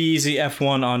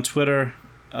TeasyF1 on Twitter,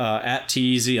 at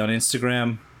Teasy on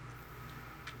Instagram.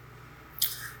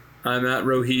 I'm at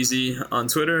Roheezy on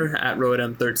Twitter, at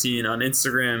RoadM13 on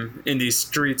Instagram, in these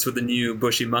streets with a new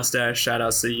bushy mustache. Shout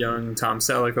outs to young Tom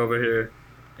Selleck over here.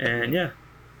 And yeah,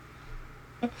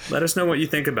 let us know what you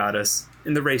think about us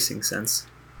in the racing sense.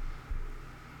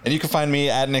 And you can find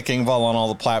me at Nick Ingval on all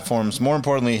the platforms. More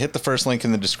importantly, hit the first link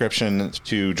in the description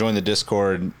to join the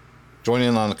Discord, join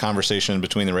in on the conversation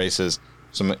between the races.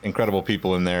 Some incredible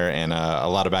people in there, and a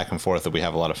lot of back and forth that we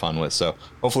have a lot of fun with. So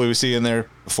hopefully we see you in there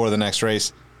before the next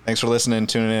race. Thanks for listening,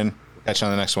 tuning in. We'll catch you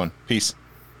on the next one. Peace.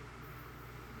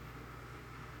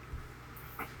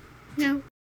 No.